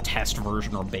 like in a test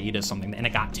version or beta something, and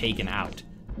it got taken out.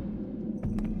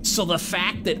 So the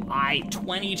fact that I,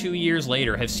 22 years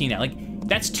later, have seen it, like,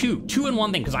 that's two in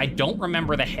one thing, because I don't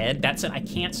remember the head. That's it. I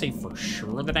can't say for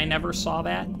sure that I never saw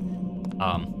that.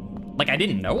 Like, I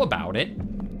didn't know about it,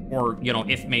 or, you know,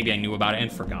 if maybe I knew about it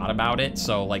and forgot about it.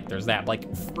 So, like, there's that.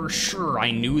 Like, for sure,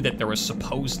 I knew that there was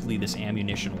supposedly this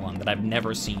ammunition one that I've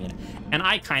never seen, and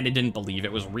I kind of didn't believe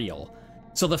it was real.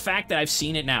 So the fact that I've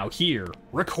seen it now here,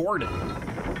 recorded,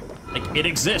 like, it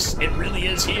exists. It really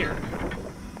is here.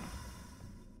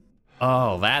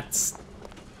 Oh,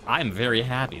 I'm very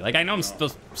happy. Like, I know I'm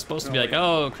supposed to be like,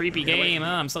 oh, creepy game,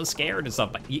 I'm so scared and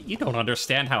stuff, but you don't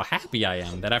understand how happy I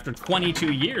am that after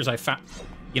 22 years I found,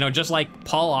 you know, just like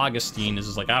Paul Augustine is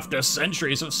just like, after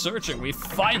centuries of searching, we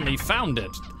finally found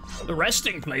it. The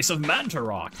resting place of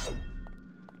Mantarok.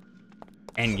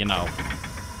 And, you know,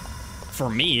 for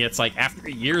me, it's like, after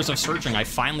years of searching, I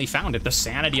finally found it. The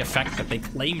sanity effect that they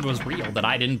claimed was real that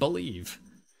I didn't believe.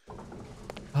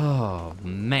 Oh,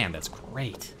 man, that's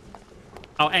great.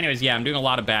 Oh, anyways, yeah, I'm doing a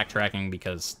lot of backtracking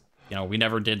because, you know, we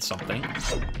never did something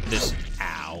this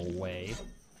way.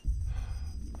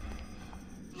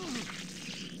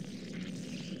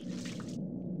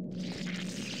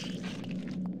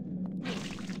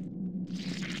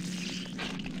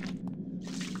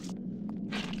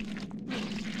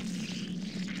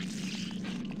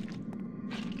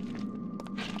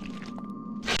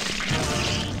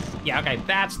 Yeah, okay,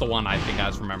 that's the one I think I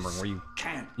was remembering, where you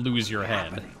can't lose your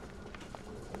head.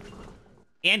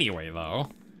 Anyway, though,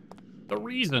 the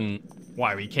reason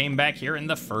why we came back here in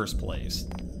the first place.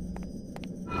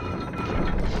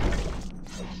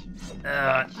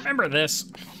 Remember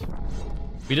this?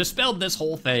 We dispelled this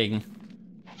whole thing.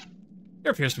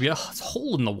 There appears to be a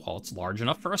hole in the wall. It's large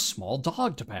enough for a small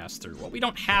dog to pass through. Well, we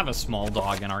don't have a small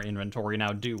dog in our inventory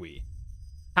now, do we?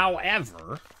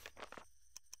 However,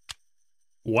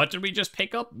 what did we just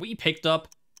pick up? We picked up,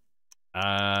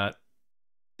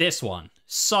 this one.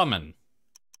 Summon.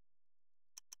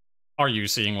 Are you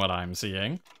seeing what I'm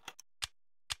seeing?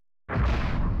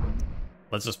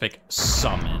 Let's just pick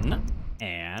Summon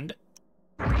and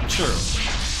Creature.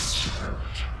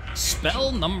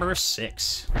 Spell number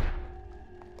 6.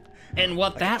 And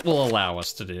what that will allow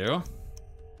us to do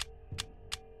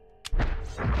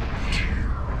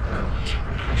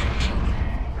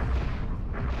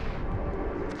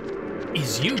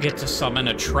is you get to summon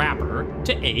a trapper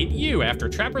to aid you. After a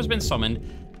trapper's been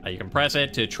summoned, you can press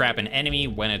it to trap an enemy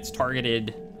when it's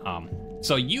targeted.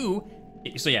 So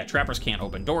yeah, trappers can't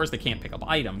open doors, they can't pick up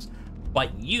items,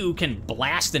 but you can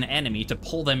blast an enemy to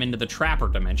pull them into the trapper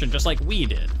dimension, just like we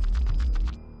did.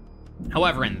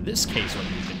 However, in this case, what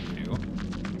we can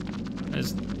do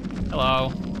is...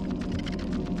 Hello.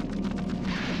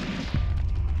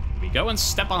 We go and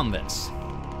step on this.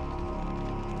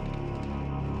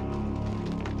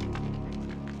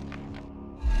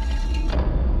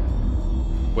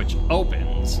 Which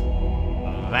opens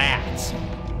that.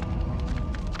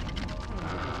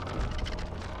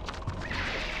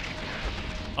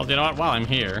 Oh, you know what? While I'm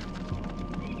here...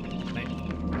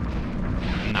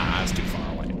 Nah, it's too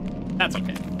far away. That's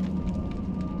okay.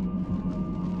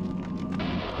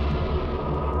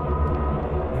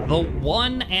 The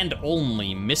one and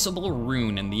only missable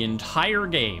rune in the entire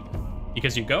game.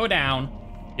 Because you go down,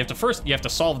 you have to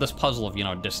solve this puzzle of, you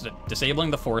know,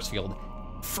 disabling the force field.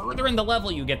 Further in the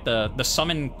level, you get the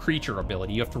summon creature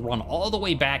ability. You have to run all the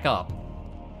way back up.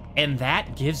 And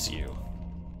that gives you...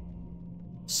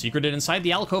 Secreted inside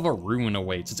the alcove, a rune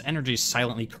awaits. Its energy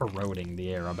silently corroding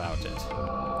the air about it.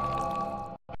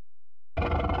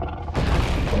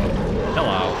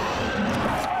 Hello.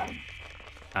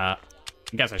 I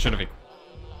guess I should have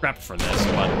prepped for this,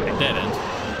 but I didn't.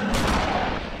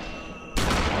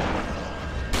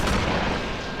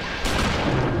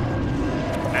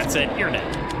 That's it, you're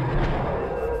dead.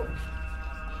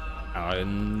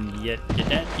 You're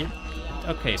dead?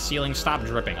 Okay, ceiling, stop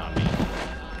dripping on me.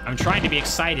 I'm trying to be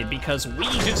excited because we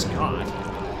just got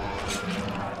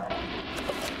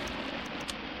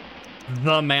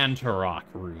the Mantarok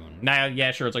rune. Now,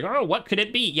 yeah, sure, it's like, oh, what could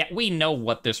it be? Yeah, we know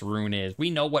what this rune is. We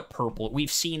know what purple...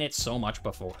 We've seen it so much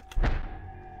before.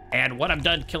 And when I'm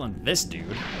done killing this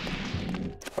dude,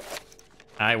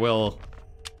 I will...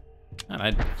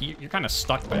 You're kind of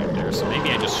stuck back there, so maybe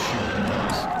I just shoot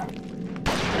those.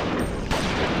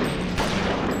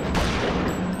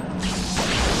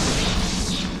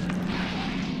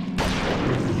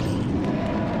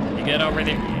 You get over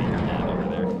there. Yeah, you're dead over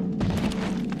there.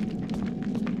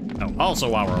 Oh, also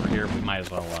while we're over here, we might as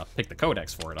well pick the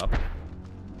codex for it up.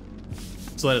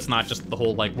 So that it's not just the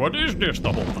whole, like, what is this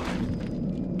the whole time?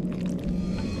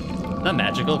 The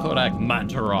magical codex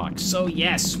Mantarok. So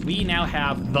yes, we now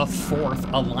have the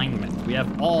 4th alignment. We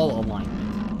have all alignment.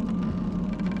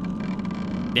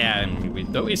 Yeah, and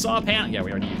we saw a panel. Yeah,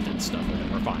 we already did stuff with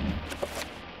it. We're fine.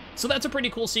 So that's a pretty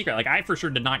cool secret. Like, I for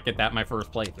sure did not get that my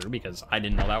first playthrough because I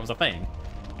didn't know that was a thing.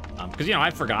 Because, you know,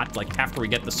 I forgot, like, after we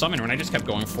get the summon rune, I just kept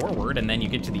going forward, and then you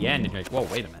get to the end, and you're like, whoa,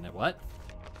 wait a minute, what?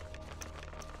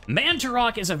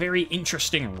 Mantarok is a very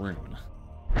interesting rune.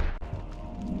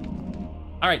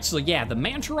 Alright, so yeah, the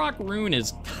Mantarok rune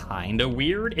is kind of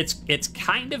weird. It's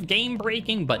kind of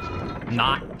game-breaking, but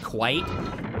not quite.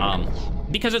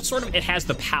 Because it has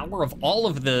the power of all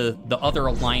of the other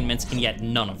alignments, and yet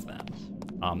none of them.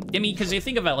 I mean, because you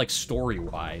think about, like,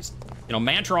 story-wise, you know,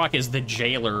 Mantarok is the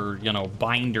jailer, you know,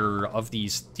 binder of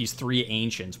these 3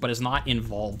 ancients, but is not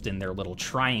involved in their little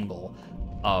triangle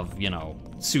of, you know,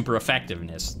 super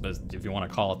effectiveness, if you want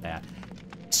to call it that.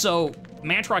 So,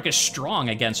 Mantarok is strong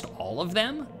against all of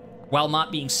them, while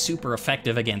not being super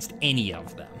effective against any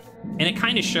of them. And it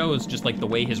kind of shows just, like, the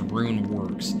way his rune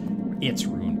works. Its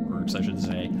rune works, I should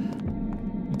say.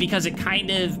 Because it kind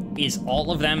of is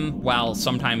all of them, while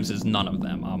sometimes is none of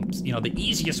them. You know, the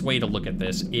easiest way to look at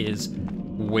this is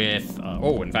with...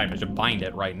 oh, in fact, I should bind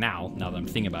it right now that I'm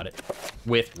thinking about it.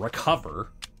 With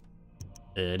Recover.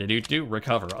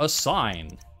 Recover.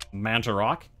 Assign.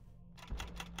 Mantarok.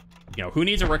 You know, who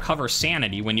needs to recover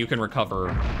sanity when you can recover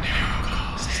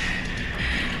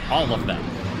all of them?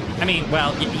 I mean,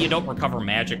 well, you don't recover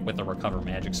magic with a recover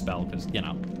magic spell, because, you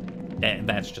know,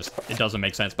 that's just, it doesn't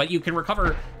make sense. But you can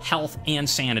recover health and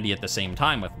sanity at the same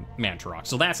time with Mantarok.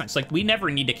 So that's nice. Like, we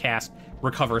never need to cast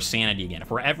recover sanity again.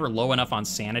 If we're ever low enough on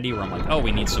sanity where I'm like, oh,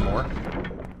 we need some more,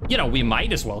 you know, we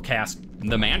might as well cast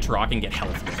the Mantarok and get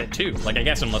health with it too. Like, I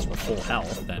guess unless we're full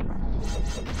health, then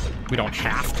we don't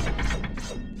have to.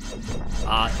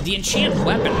 The enchant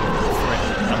weapon.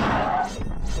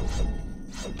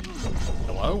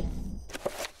 Hello?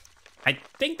 I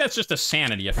think that's just a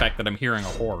sanity effect that I'm hearing a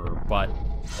horror, but...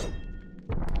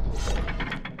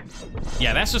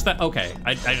 Yeah, that's just that... Okay,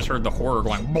 I just heard the horror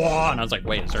going, "Blah," and I was like,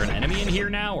 wait, is there an enemy in here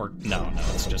now? Or no,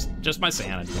 it's just my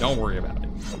sanity. Don't worry about it.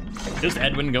 Just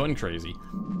Edwin going crazy.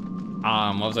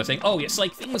 What was I saying? Oh, it's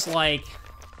like things like...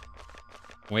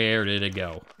 Where did it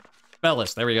go?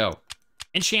 Bellis, there we go.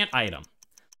 Enchant item.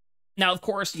 Now, of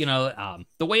course, you know,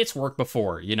 the way it's worked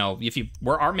before, you know,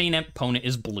 where our main opponent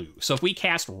is blue. So if we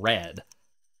cast red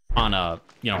on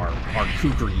you know, our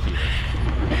kukri here,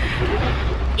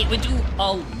 It would do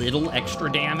a little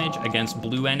extra damage against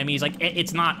blue enemies. Like,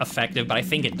 it's not effective, but I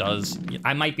think it does.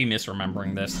 I might be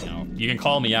misremembering this, you know. You can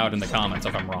call me out in the comments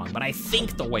if I'm wrong, but I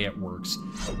think the way it works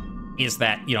is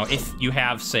that, you know, if you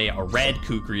have, say, a red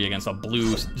kukri against a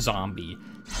blue zombie,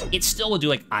 it still will do,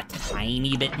 like, a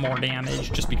tiny bit more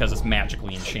damage just because it's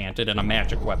magically enchanted, and a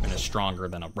magic weapon is stronger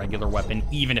than a regular weapon,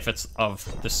 even if it's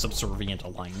of the subservient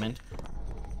alignment.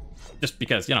 Just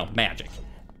because, you know, magic.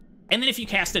 And then if you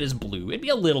cast it as blue, it'd be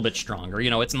a little bit stronger. You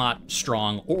know, it's not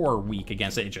strong or weak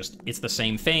against it. It's the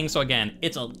same thing. So again,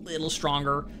 it's a little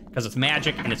stronger because it's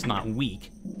magic and it's not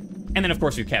weak. And then, of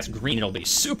course, if you cast green, it'll be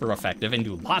super effective and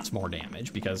do lots more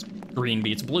damage because green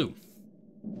beats blue.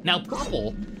 Now,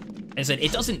 purple, as I said,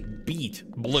 it doesn't beat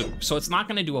blue, so it's not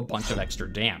going to do a bunch of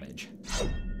extra damage.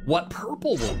 What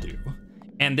purple will do,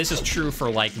 and this is true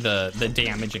for, like, the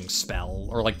damaging spell,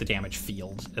 or, like, the damage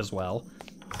field as well,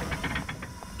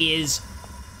 is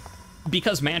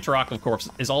because Mantarok, of course,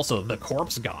 is also the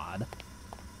corpse god.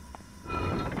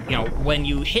 You know, when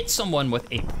you hit someone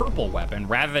with a purple weapon,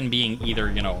 rather than being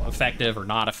either, you know, effective or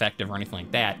not effective or anything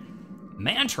like that,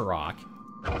 Mantarok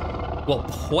will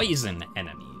poison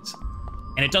enemies.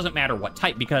 And it doesn't matter what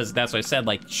type, because that's what I said,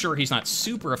 like, sure, he's not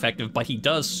super effective, but he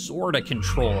does sort of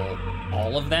control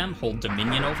all of them, hold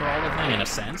dominion over all of them in a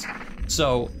sense.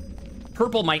 So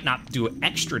purple might not do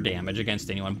extra damage against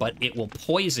anyone, but it will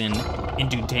poison and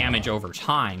do damage over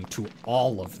time to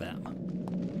all of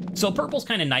them. So purple's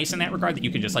kind of nice in that regard, that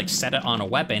you can just, like, set it on a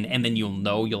weapon, and then you'll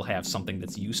know you'll have something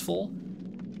that's useful.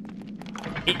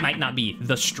 It might not be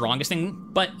the strongest thing,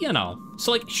 but, you know.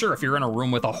 So, like, sure, if you're in a room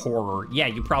with a horror, yeah,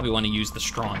 you probably want to use the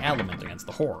strong element against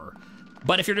the horror.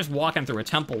 But if you're just walking through a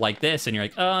temple like this, and you're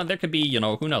like, there could be, you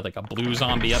know, who knows, like a blue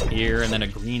zombie up here, and then a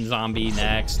green zombie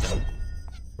next, and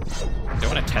they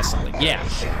want to test something. Yeah.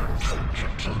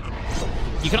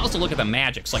 You can also look at the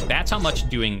magics. Like, that's how much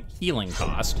doing healing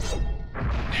cost.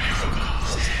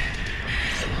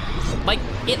 Like,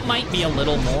 it might be a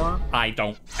little more. I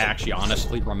don't actually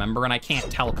honestly remember, and I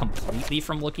can't tell completely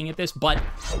from looking at this, but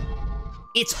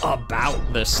it's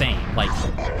about the same. Like,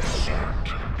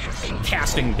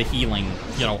 casting the healing,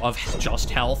 you know, of just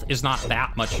health is not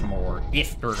that much more,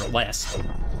 if or less,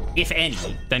 if any,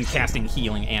 than casting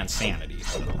healing and sanity.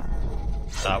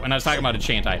 So, and I was talking about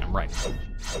enchant item, right?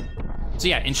 So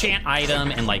yeah, enchant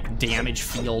item and, like, damage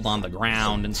field on the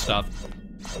ground and stuff.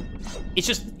 It's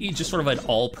just sort of an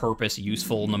all-purpose,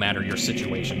 useful, no matter your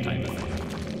situation type of thing.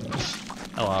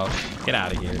 Hello, get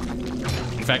out of here.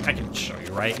 In fact, I can show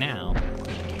you right now.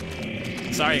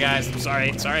 Sorry, guys. I'm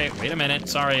sorry. Wait a minute.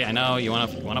 Sorry. I know you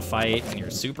wanna fight and you're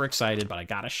super excited, but I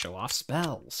gotta show off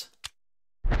spells.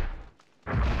 Here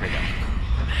we go.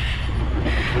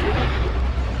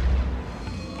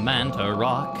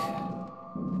 Mantarok.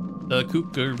 The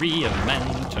kukri of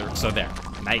Mantarok. So there.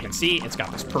 Now you can see it's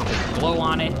got this purple glow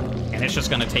on it, and it's just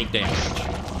gonna take damage.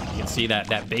 You can see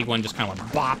that big one just kind of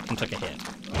went bop and took a hit.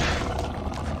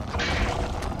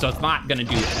 So it's not gonna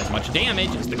do as much damage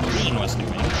as the green was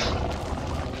doing.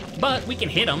 But we can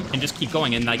hit him and just keep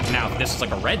going, and, like, now if this is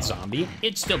like a red zombie,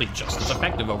 it'd still be just as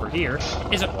effective over here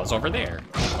as it was over there.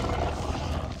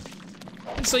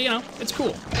 And so, you know, it's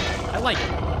cool. I like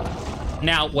it.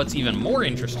 Now, what's even more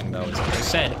interesting, though, is, like I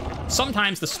said,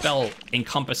 sometimes the spell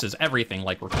encompasses everything,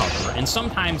 like recover, and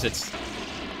sometimes it's,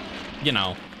 you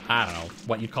know, I don't know,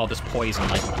 what you'd call this poison,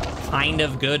 like, kind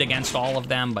of good against all of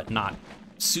them, but not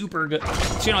super good.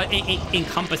 So, you know, it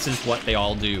encompasses what they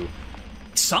all do.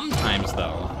 Sometimes,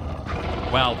 though,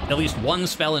 well, at least one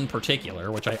spell in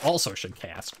particular, which I also should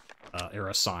cast, or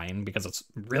assign, because it's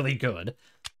really good.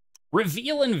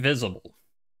 Reveal Invisible.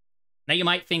 Now, you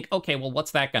might think, okay, well,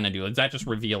 what's that gonna do? Does that just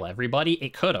reveal everybody?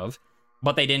 It could have,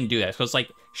 but they didn't do that. So it's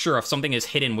like, sure, if something is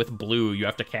hidden with blue, you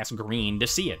have to cast green to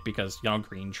see it, because, you know,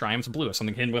 green triumphs blue. If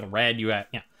something hidden with red, you have,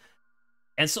 yeah.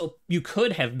 And so you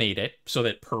could have made it so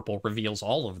that purple reveals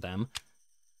all of them,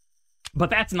 but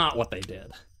that's not what they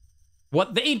did.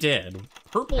 What they did,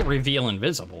 purple reveal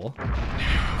invisible,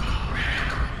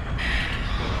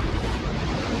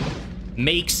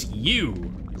 makes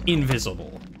you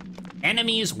invisible.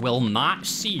 Enemies will not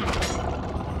see you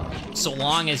so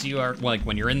long as you are, like,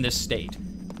 when you're in this state.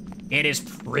 It is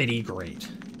pretty great.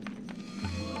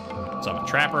 So I'm a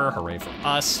trapper, hooray for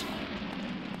us.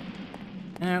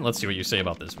 And let's see what you say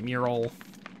about this mural.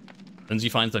 Lindsay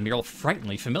finds the mural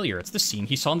frighteningly familiar. It's the scene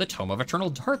he saw in the Tome of Eternal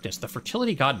Darkness. The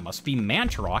fertility god must be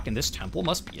Mantarok, and this temple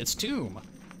must be its tomb.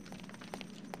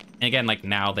 And again, like,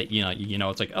 now that, you know,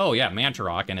 it's like, oh yeah,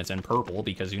 Mantarok, and it's in purple,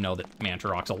 because you know that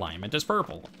Mantarok's alignment is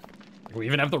purple. We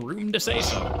even have the room to say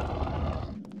so.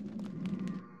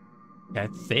 I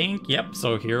think, yep,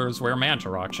 so here's where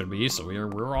Mantarok should be, so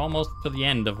we're almost to the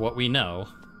end of what we know.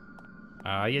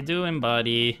 How you doing,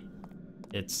 buddy?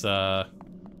 It's,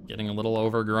 getting a little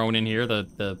overgrown in here.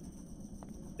 The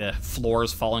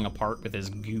floor's falling apart with his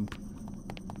goop.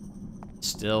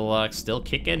 Still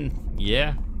kicking?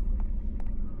 Yeah.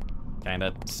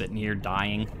 Kinda sitting here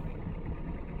dying.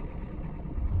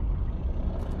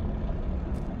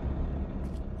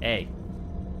 Hey.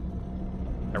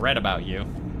 I read about you.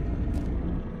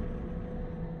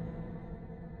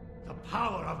 The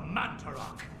power of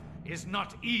Mantarok is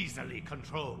not easily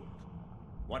controlled.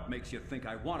 What makes you think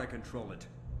I want to control it?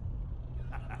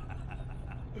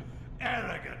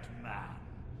 Arrogant man.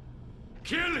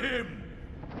 Kill him!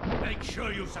 Make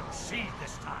sure you succeed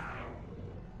this time.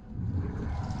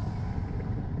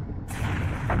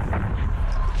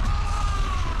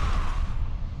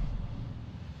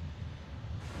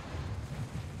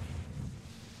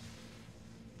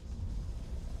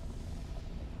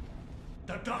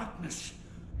 The darkness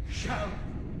shall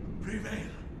prevail.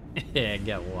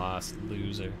 Get lost,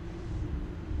 loser.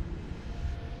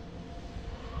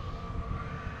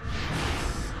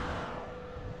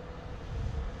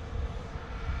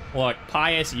 Look,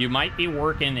 Pius, you might be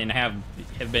working and have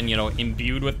been, you know,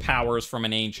 imbued with powers from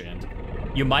an ancient.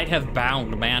 You might have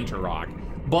bound Mantarok,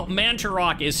 but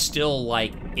Mantarok is still,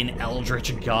 like, an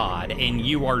eldritch god, and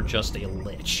you are just a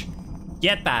lich.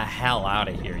 Get the hell out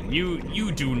of here.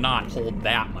 You do not hold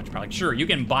that much power. Like, sure, you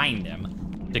can bind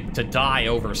him to die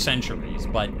over centuries,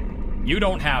 but you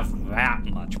don't have that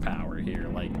much power here.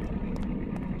 Like,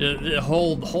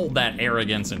 hold that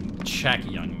arrogance in check,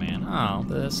 young man. Oh,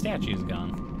 the statue's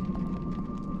gone.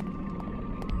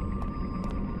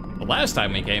 The last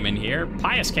time we came in here,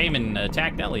 Pius came and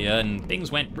attacked Elia, and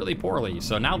things went really poorly.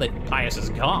 So now that Pius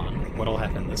is gone, what'll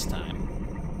happen this time?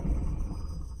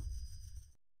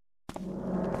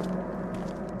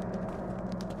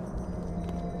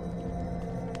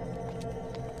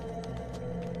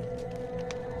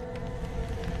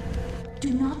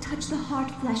 Do not touch the heart,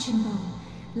 flesh and bone,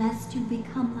 lest you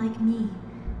become like me,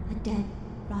 a dead,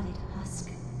 rotted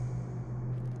husk.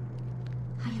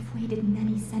 I have waited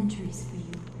many centuries for you.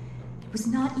 It was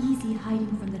not easy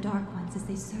hiding from the Dark Ones as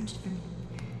they searched for me.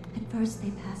 At first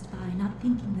they passed by, not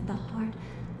thinking that the heart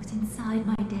was inside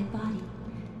my dead body.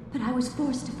 But I was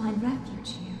forced to find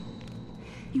refuge here.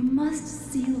 You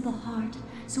must seal the heart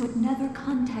so it never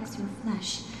contacts your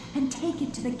flesh, and take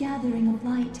it to the gathering of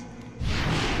light.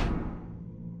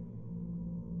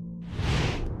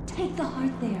 Take the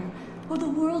heart there, or the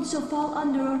world shall fall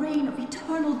under a reign of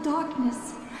eternal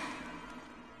darkness.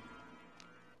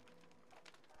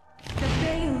 The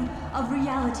veil of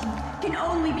reality can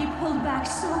only be pulled back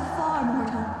so far,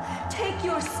 mortal. Take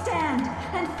your stand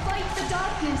and fight the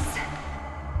darkness.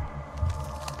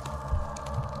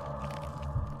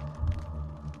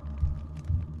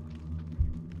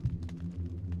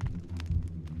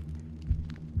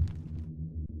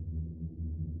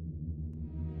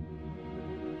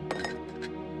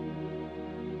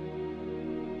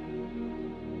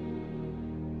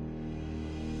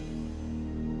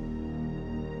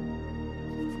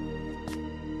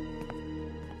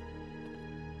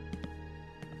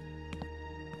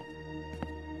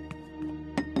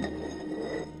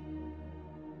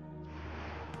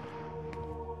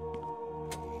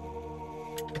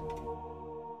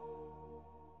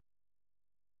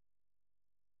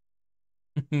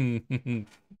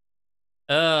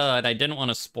 And I didn't want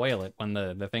to spoil it when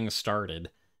the thing started.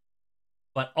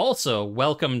 But also,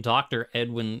 welcome Dr.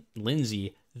 Edwin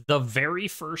Lindsay, the very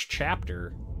first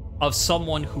chapter of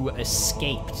someone who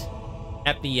escaped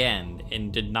at the end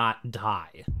and did not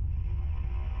die.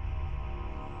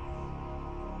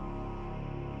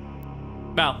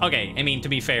 Well, okay, I mean, to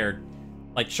be fair,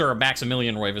 like, sure,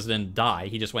 Maximillian Roivas didn't die.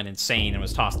 He just went insane and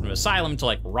was tossed into asylum to,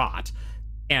 like, rot.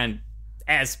 And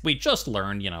as we just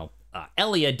learned, you know,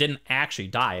 Elia didn't actually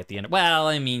die at the end. Well,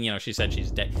 I mean, you know, she said she's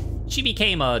dead. She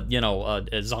became a, you know,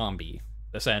 a zombie,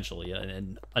 essentially.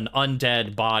 An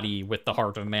undead body with the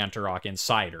heart of Mantarok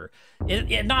inside her.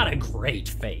 Not a great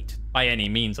fate by any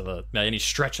means of any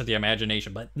stretch of the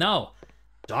imagination. But no,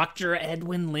 Dr.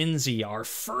 Edwin Lindsay, our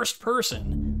first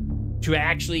person to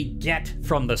actually get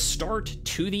from the start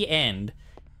to the end.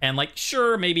 And, like,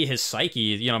 sure, maybe his psyche,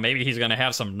 you know, maybe he's gonna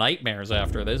have some nightmares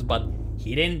after this, but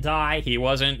he didn't die. He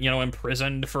wasn't, you know,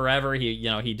 imprisoned forever. He, you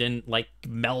know, he didn't, like,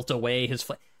 melt away his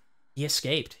flesh. He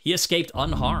escaped. He escaped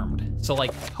unharmed. So,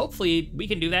 like, hopefully we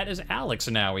can do that as Alex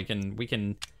now. We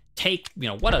can take, you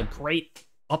know, what a great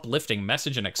uplifting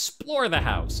message and explore the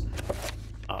house.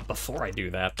 Before I do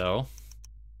that, though,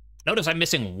 notice I'm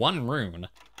missing one rune.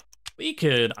 we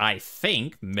could, I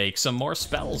think, make some more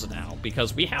spells now,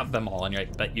 because we have them all,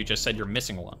 and but you just said you're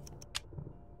missing one.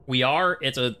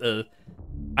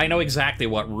 I know exactly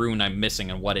what rune I'm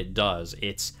missing and what it does.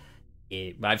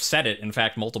 I've said it, in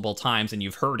fact, multiple times, and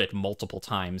you've heard it multiple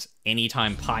times.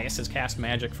 Anytime Pius has cast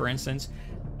magic, for instance,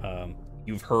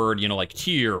 you've heard, like,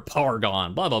 Tyr,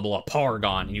 Pargon, blah, blah, blah,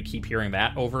 Pargon, and you keep hearing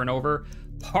that over and over.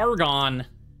 Pargon,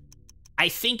 I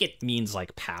think it means,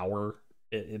 like, power.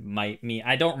 It might mean,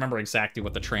 I don't remember exactly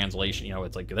what the translation,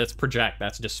 it's like, that's project,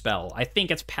 that's dispel. I think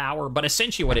it's power, but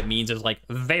essentially what it means is, like,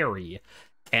 vary.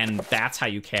 And that's how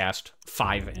you cast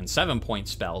 5 and 7 point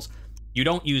spells. You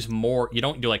don't use more, you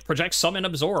don't do like project, summon,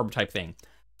 absorb type thing.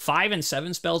 5 and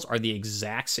 7 spells are the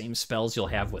exact same spells you'll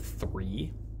have with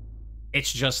 3.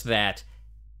 It's just that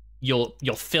you'll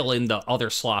fill in the other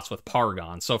slots with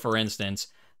Pargon. So for instance,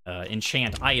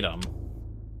 enchant item,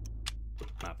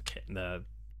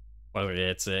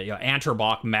 it's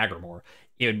Antrobok, Magrimor.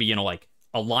 It would be, like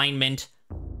alignment,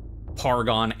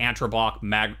 Pargon, Antrobok,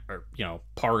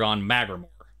 Pargon, Magrimor.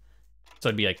 So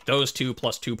it'd be like those 2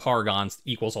 plus 2 Pargons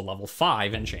equals a level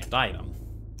 5 enchant item.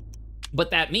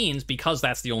 But that means, because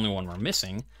that's the only one we're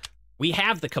missing, we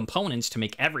have the components to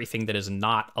make everything that is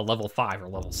not a level 5 or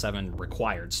level 7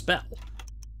 required spell.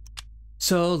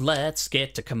 So let's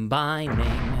get to combining.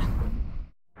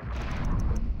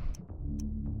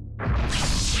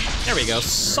 There we go,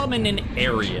 summon an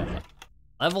area.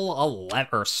 Level 11,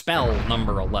 or spell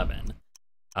number 11.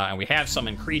 And we have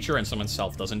summon creature, and summon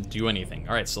self doesn't do anything.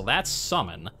 All right, so that's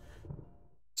summon.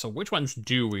 So which ones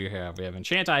do we have? We have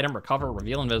enchant item, recover,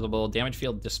 reveal invisible, damage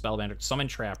field, dispel magic, summon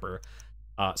trapper,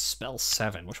 spell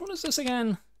 7. Which one is this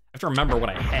again? I have to remember what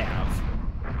I have.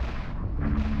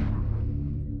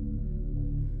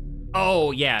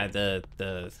 Oh yeah,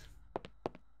 the.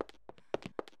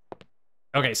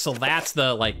 Okay, so that's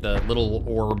the little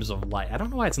orbs of light. I don't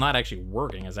know why it's not actually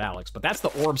working as Alex, but that's the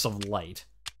orbs of light.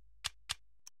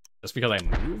 Just because I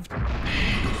moved?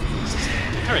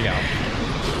 There we go.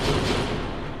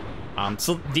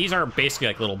 So these are basically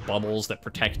like little bubbles that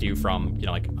protect you from,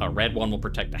 like a red one will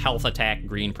protect a health attack,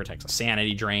 green protects a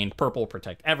sanity drain, purple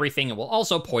protect everything. It will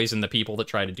also poison the people that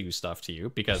try to do stuff to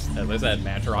you, because, as I said,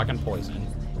 Mantarok and poison.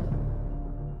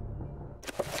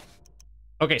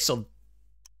 Okay, so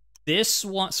this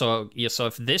one, so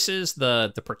if this is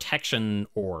the protection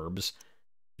orbs,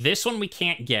 this one we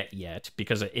can't get yet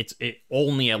because it's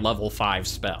only a level 5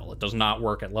 spell. It does not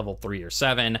work at level 3 or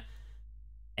 7.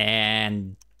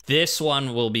 And this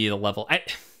one will be the level...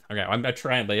 okay, I'm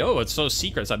trying to... Oh, it's so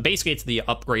secret. So basically, it's the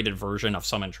upgraded version of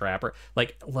Summon Trapper.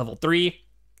 Like, level 3,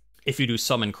 if you do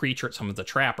Summon Creature, it summons a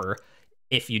Trapper.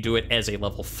 If you do it as a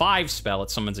level 5 spell,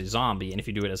 it summons a zombie. And if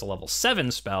you do it as a level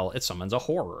 7 spell, it summons a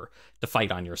horror to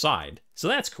fight on your side. So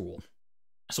that's cool.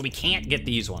 So we can't get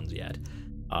these ones yet.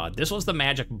 This was the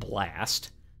Magic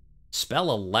Blast.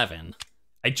 Spell 11.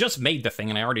 I just made the thing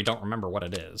and I already don't remember what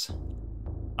it is.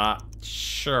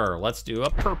 Sure, let's do a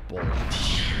purple.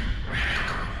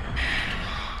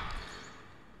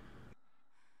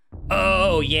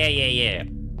 Oh, yeah.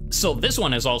 So this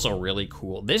one is also really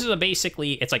cool. This is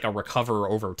basically, it's like a recover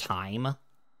over time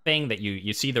thing that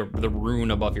you see the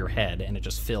rune above your head and it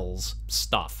just fills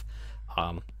stuff.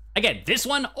 Again, this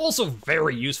one also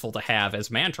very useful to have as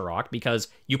Mantarok because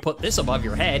you put this above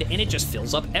your head and it just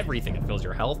fills up everything. It fills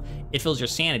your health, it fills your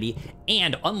sanity,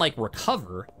 and unlike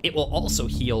Recover, it will also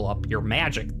heal up your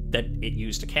magic that it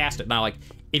used to cast it. Now, like,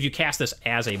 if you cast this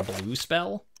as a blue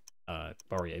spell,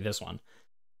 this one,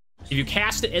 if you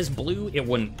cast it as blue, it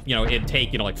wouldn't, it'd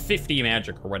take, like 50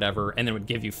 magic or whatever, and then it would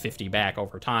give you 50 back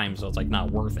over time, so it's like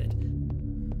not worth it.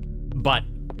 But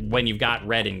when you've got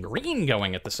red and green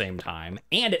going at the same time,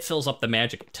 and it fills up the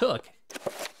magic it took,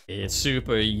 it's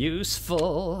super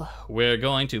useful. We're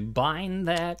going to bind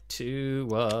that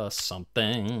to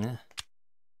something.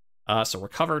 So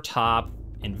recover top,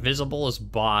 invisible is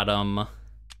bottom.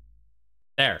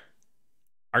 There.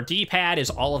 Our D-pad is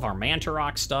all of our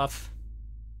Mantarok stuff.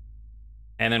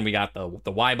 And then we got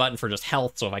the Y button for just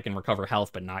health, so if I can recover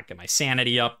health but not get my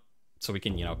sanity up, so we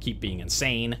can, keep being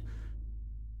insane.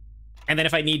 And then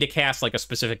if I need to cast, like, a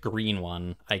specific green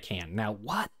one, I can. Now,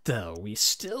 what, though? We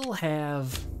still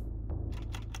have...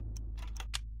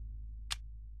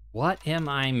 What am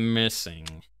I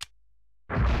missing?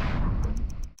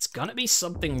 It's gonna be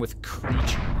something with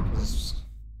creatures.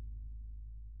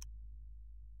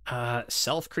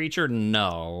 Self-creature,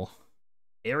 no.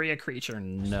 Area creature,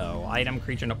 no. Item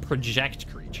creature, no.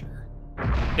 Project creature.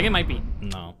 I think it might be...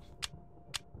 No.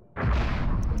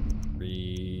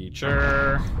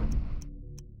 Creature...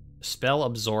 Spell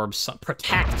absorb some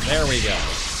protect. There we go.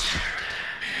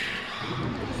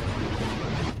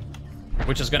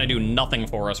 which is going to do nothing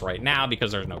for us right now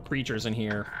because there's no creatures in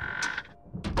here.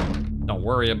 Don't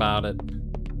worry about it.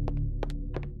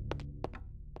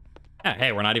 Yeah,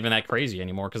 hey, we're not even that crazy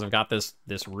anymore because I've got this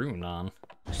rune on.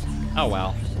 Oh,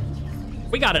 well.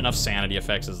 We got enough sanity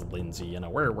effects as Lindsay, you know,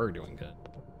 we're doing good.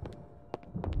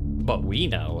 But we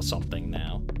know something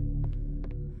now.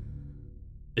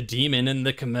 The Demon and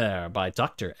the Chimera by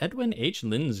Dr. Edwin H.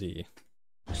 Lindsay.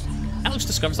 Alex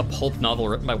discovers a pulp novel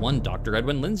written by one Dr.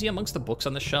 Edwin Lindsay amongst the books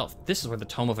on the shelf. This is where the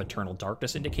Tome of Eternal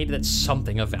Darkness indicated that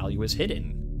something of value is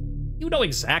hidden. You know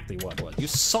exactly what it was. You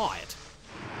saw it.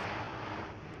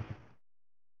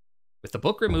 With the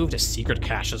book removed, a secret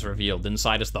cache is revealed.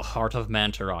 Inside is the heart of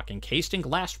Mantarok, encased in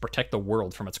glass to protect the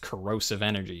world from its corrosive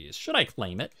energies. Should I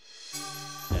claim it?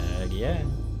 Yeah.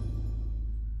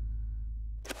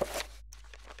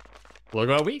 Look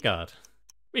what we got.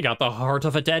 We got the heart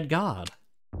of a dead god.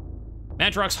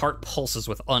 Mantarok's heart pulses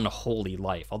with unholy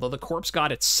life. Although the corpse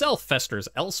god itself festers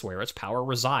elsewhere, its power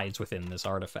resides within this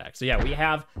artifact. So yeah, we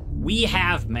have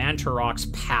Mantarok's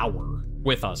power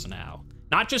with us now.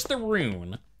 Not just the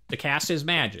rune to cast his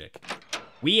magic.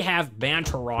 We have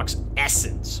Mantarok's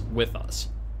essence with us.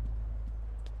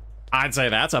 I'd say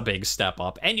that's a big step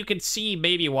up. And you can see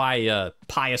maybe why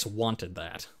Pius wanted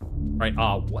that. Right,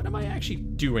 what am I actually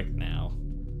doing now?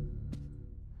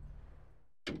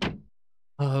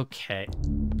 Okay.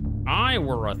 I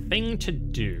were a thing to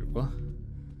do.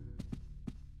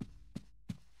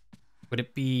 Would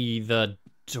it be the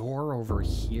door over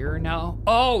here now?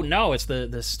 Oh, no, it's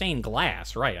the stained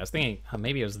glass. Right, I was thinking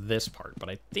maybe it was this part, but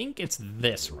I think it's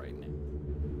this right now.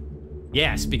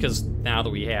 Yes, because now that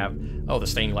we have... Oh, the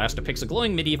stained glass depicts a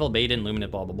glowing medieval maiden,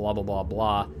 luminant, blah, blah, blah, blah, blah,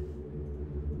 blah.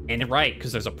 And right,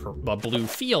 because there's a blue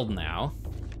field now.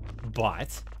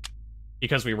 But,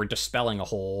 because we were dispelling a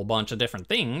whole bunch of different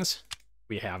things,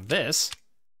 we have this.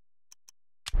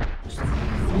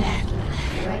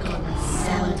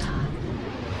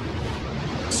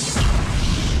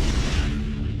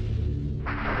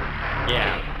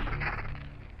 Yeah.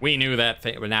 We knew that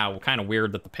thing, but now kind of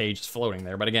weird that the page is floating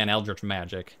there. But again, Eldritch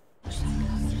magic.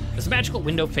 As the magical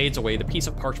window fades away, the piece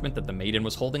of parchment that the maiden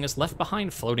was holding is left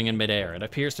behind floating in midair. It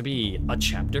appears to be a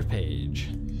chapter page.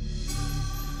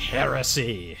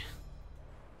 Heresy.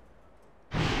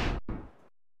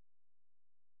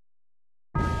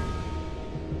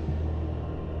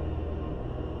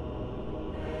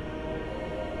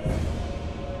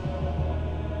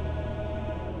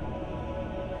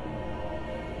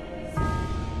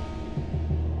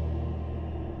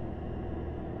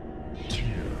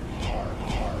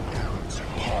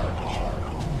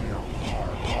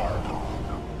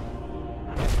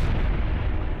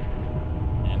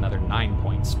 Another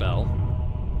 9-point spell.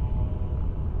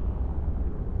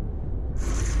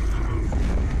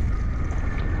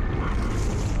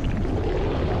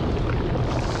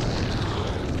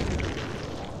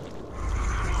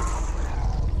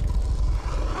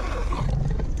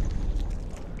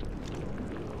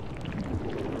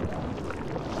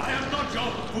 I am not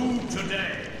your food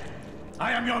today.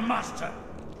 I am your master.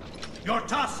 Your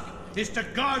task is to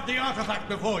guard the artifact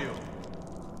before you.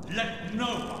 Let no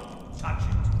one touch it.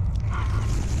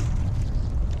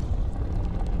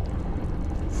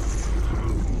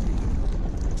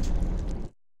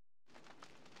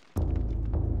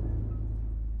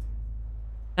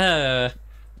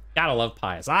 Gotta love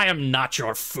Pius. I am not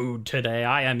your food today.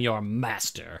 I am your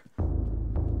master.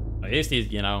 At least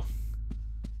he's, you know,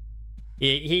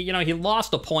 he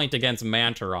lost a point against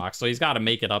Mantarok, so he's got to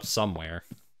make it up somewhere.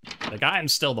 Like, I am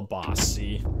still the boss,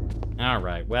 see?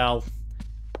 Alright, well...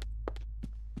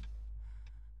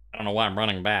 I don't know why I'm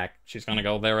running back. She's gonna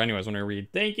go there anyways when we read.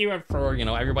 Thank you for, you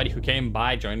know, everybody who came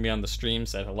by, joined me on the stream,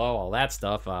 said hello, all that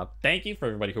stuff. Thank you for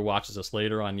everybody who watches us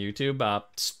later on YouTube.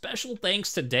 Special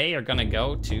thanks today are gonna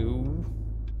go to...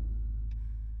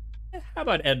 How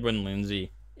about Edwin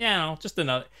Lindsay? Yeah, just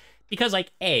another... Because,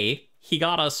 like, A, he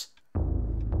got us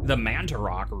the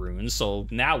Mantarok runes, so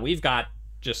now we've got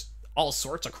just all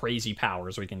sorts of crazy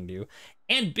powers we can do.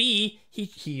 And B,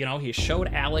 he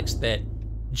showed Alex that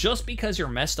just because you're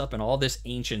messed up in all this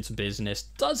Ancients business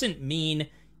doesn't mean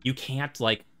you can't,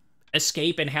 like,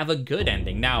 escape and have a good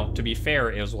ending. Now, to be fair,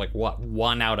 it was, like, what,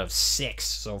 1 out of 6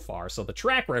 so far, so the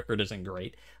track record isn't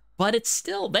great, but it's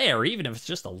still there, even if it's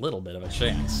just a little bit of a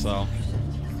chance, so...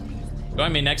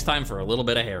 Join me next time for a little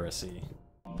bit of heresy.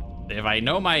 If I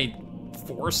know my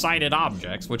 4-sided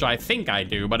objects, which I think I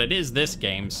do, but it is this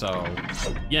game, so,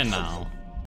 you know...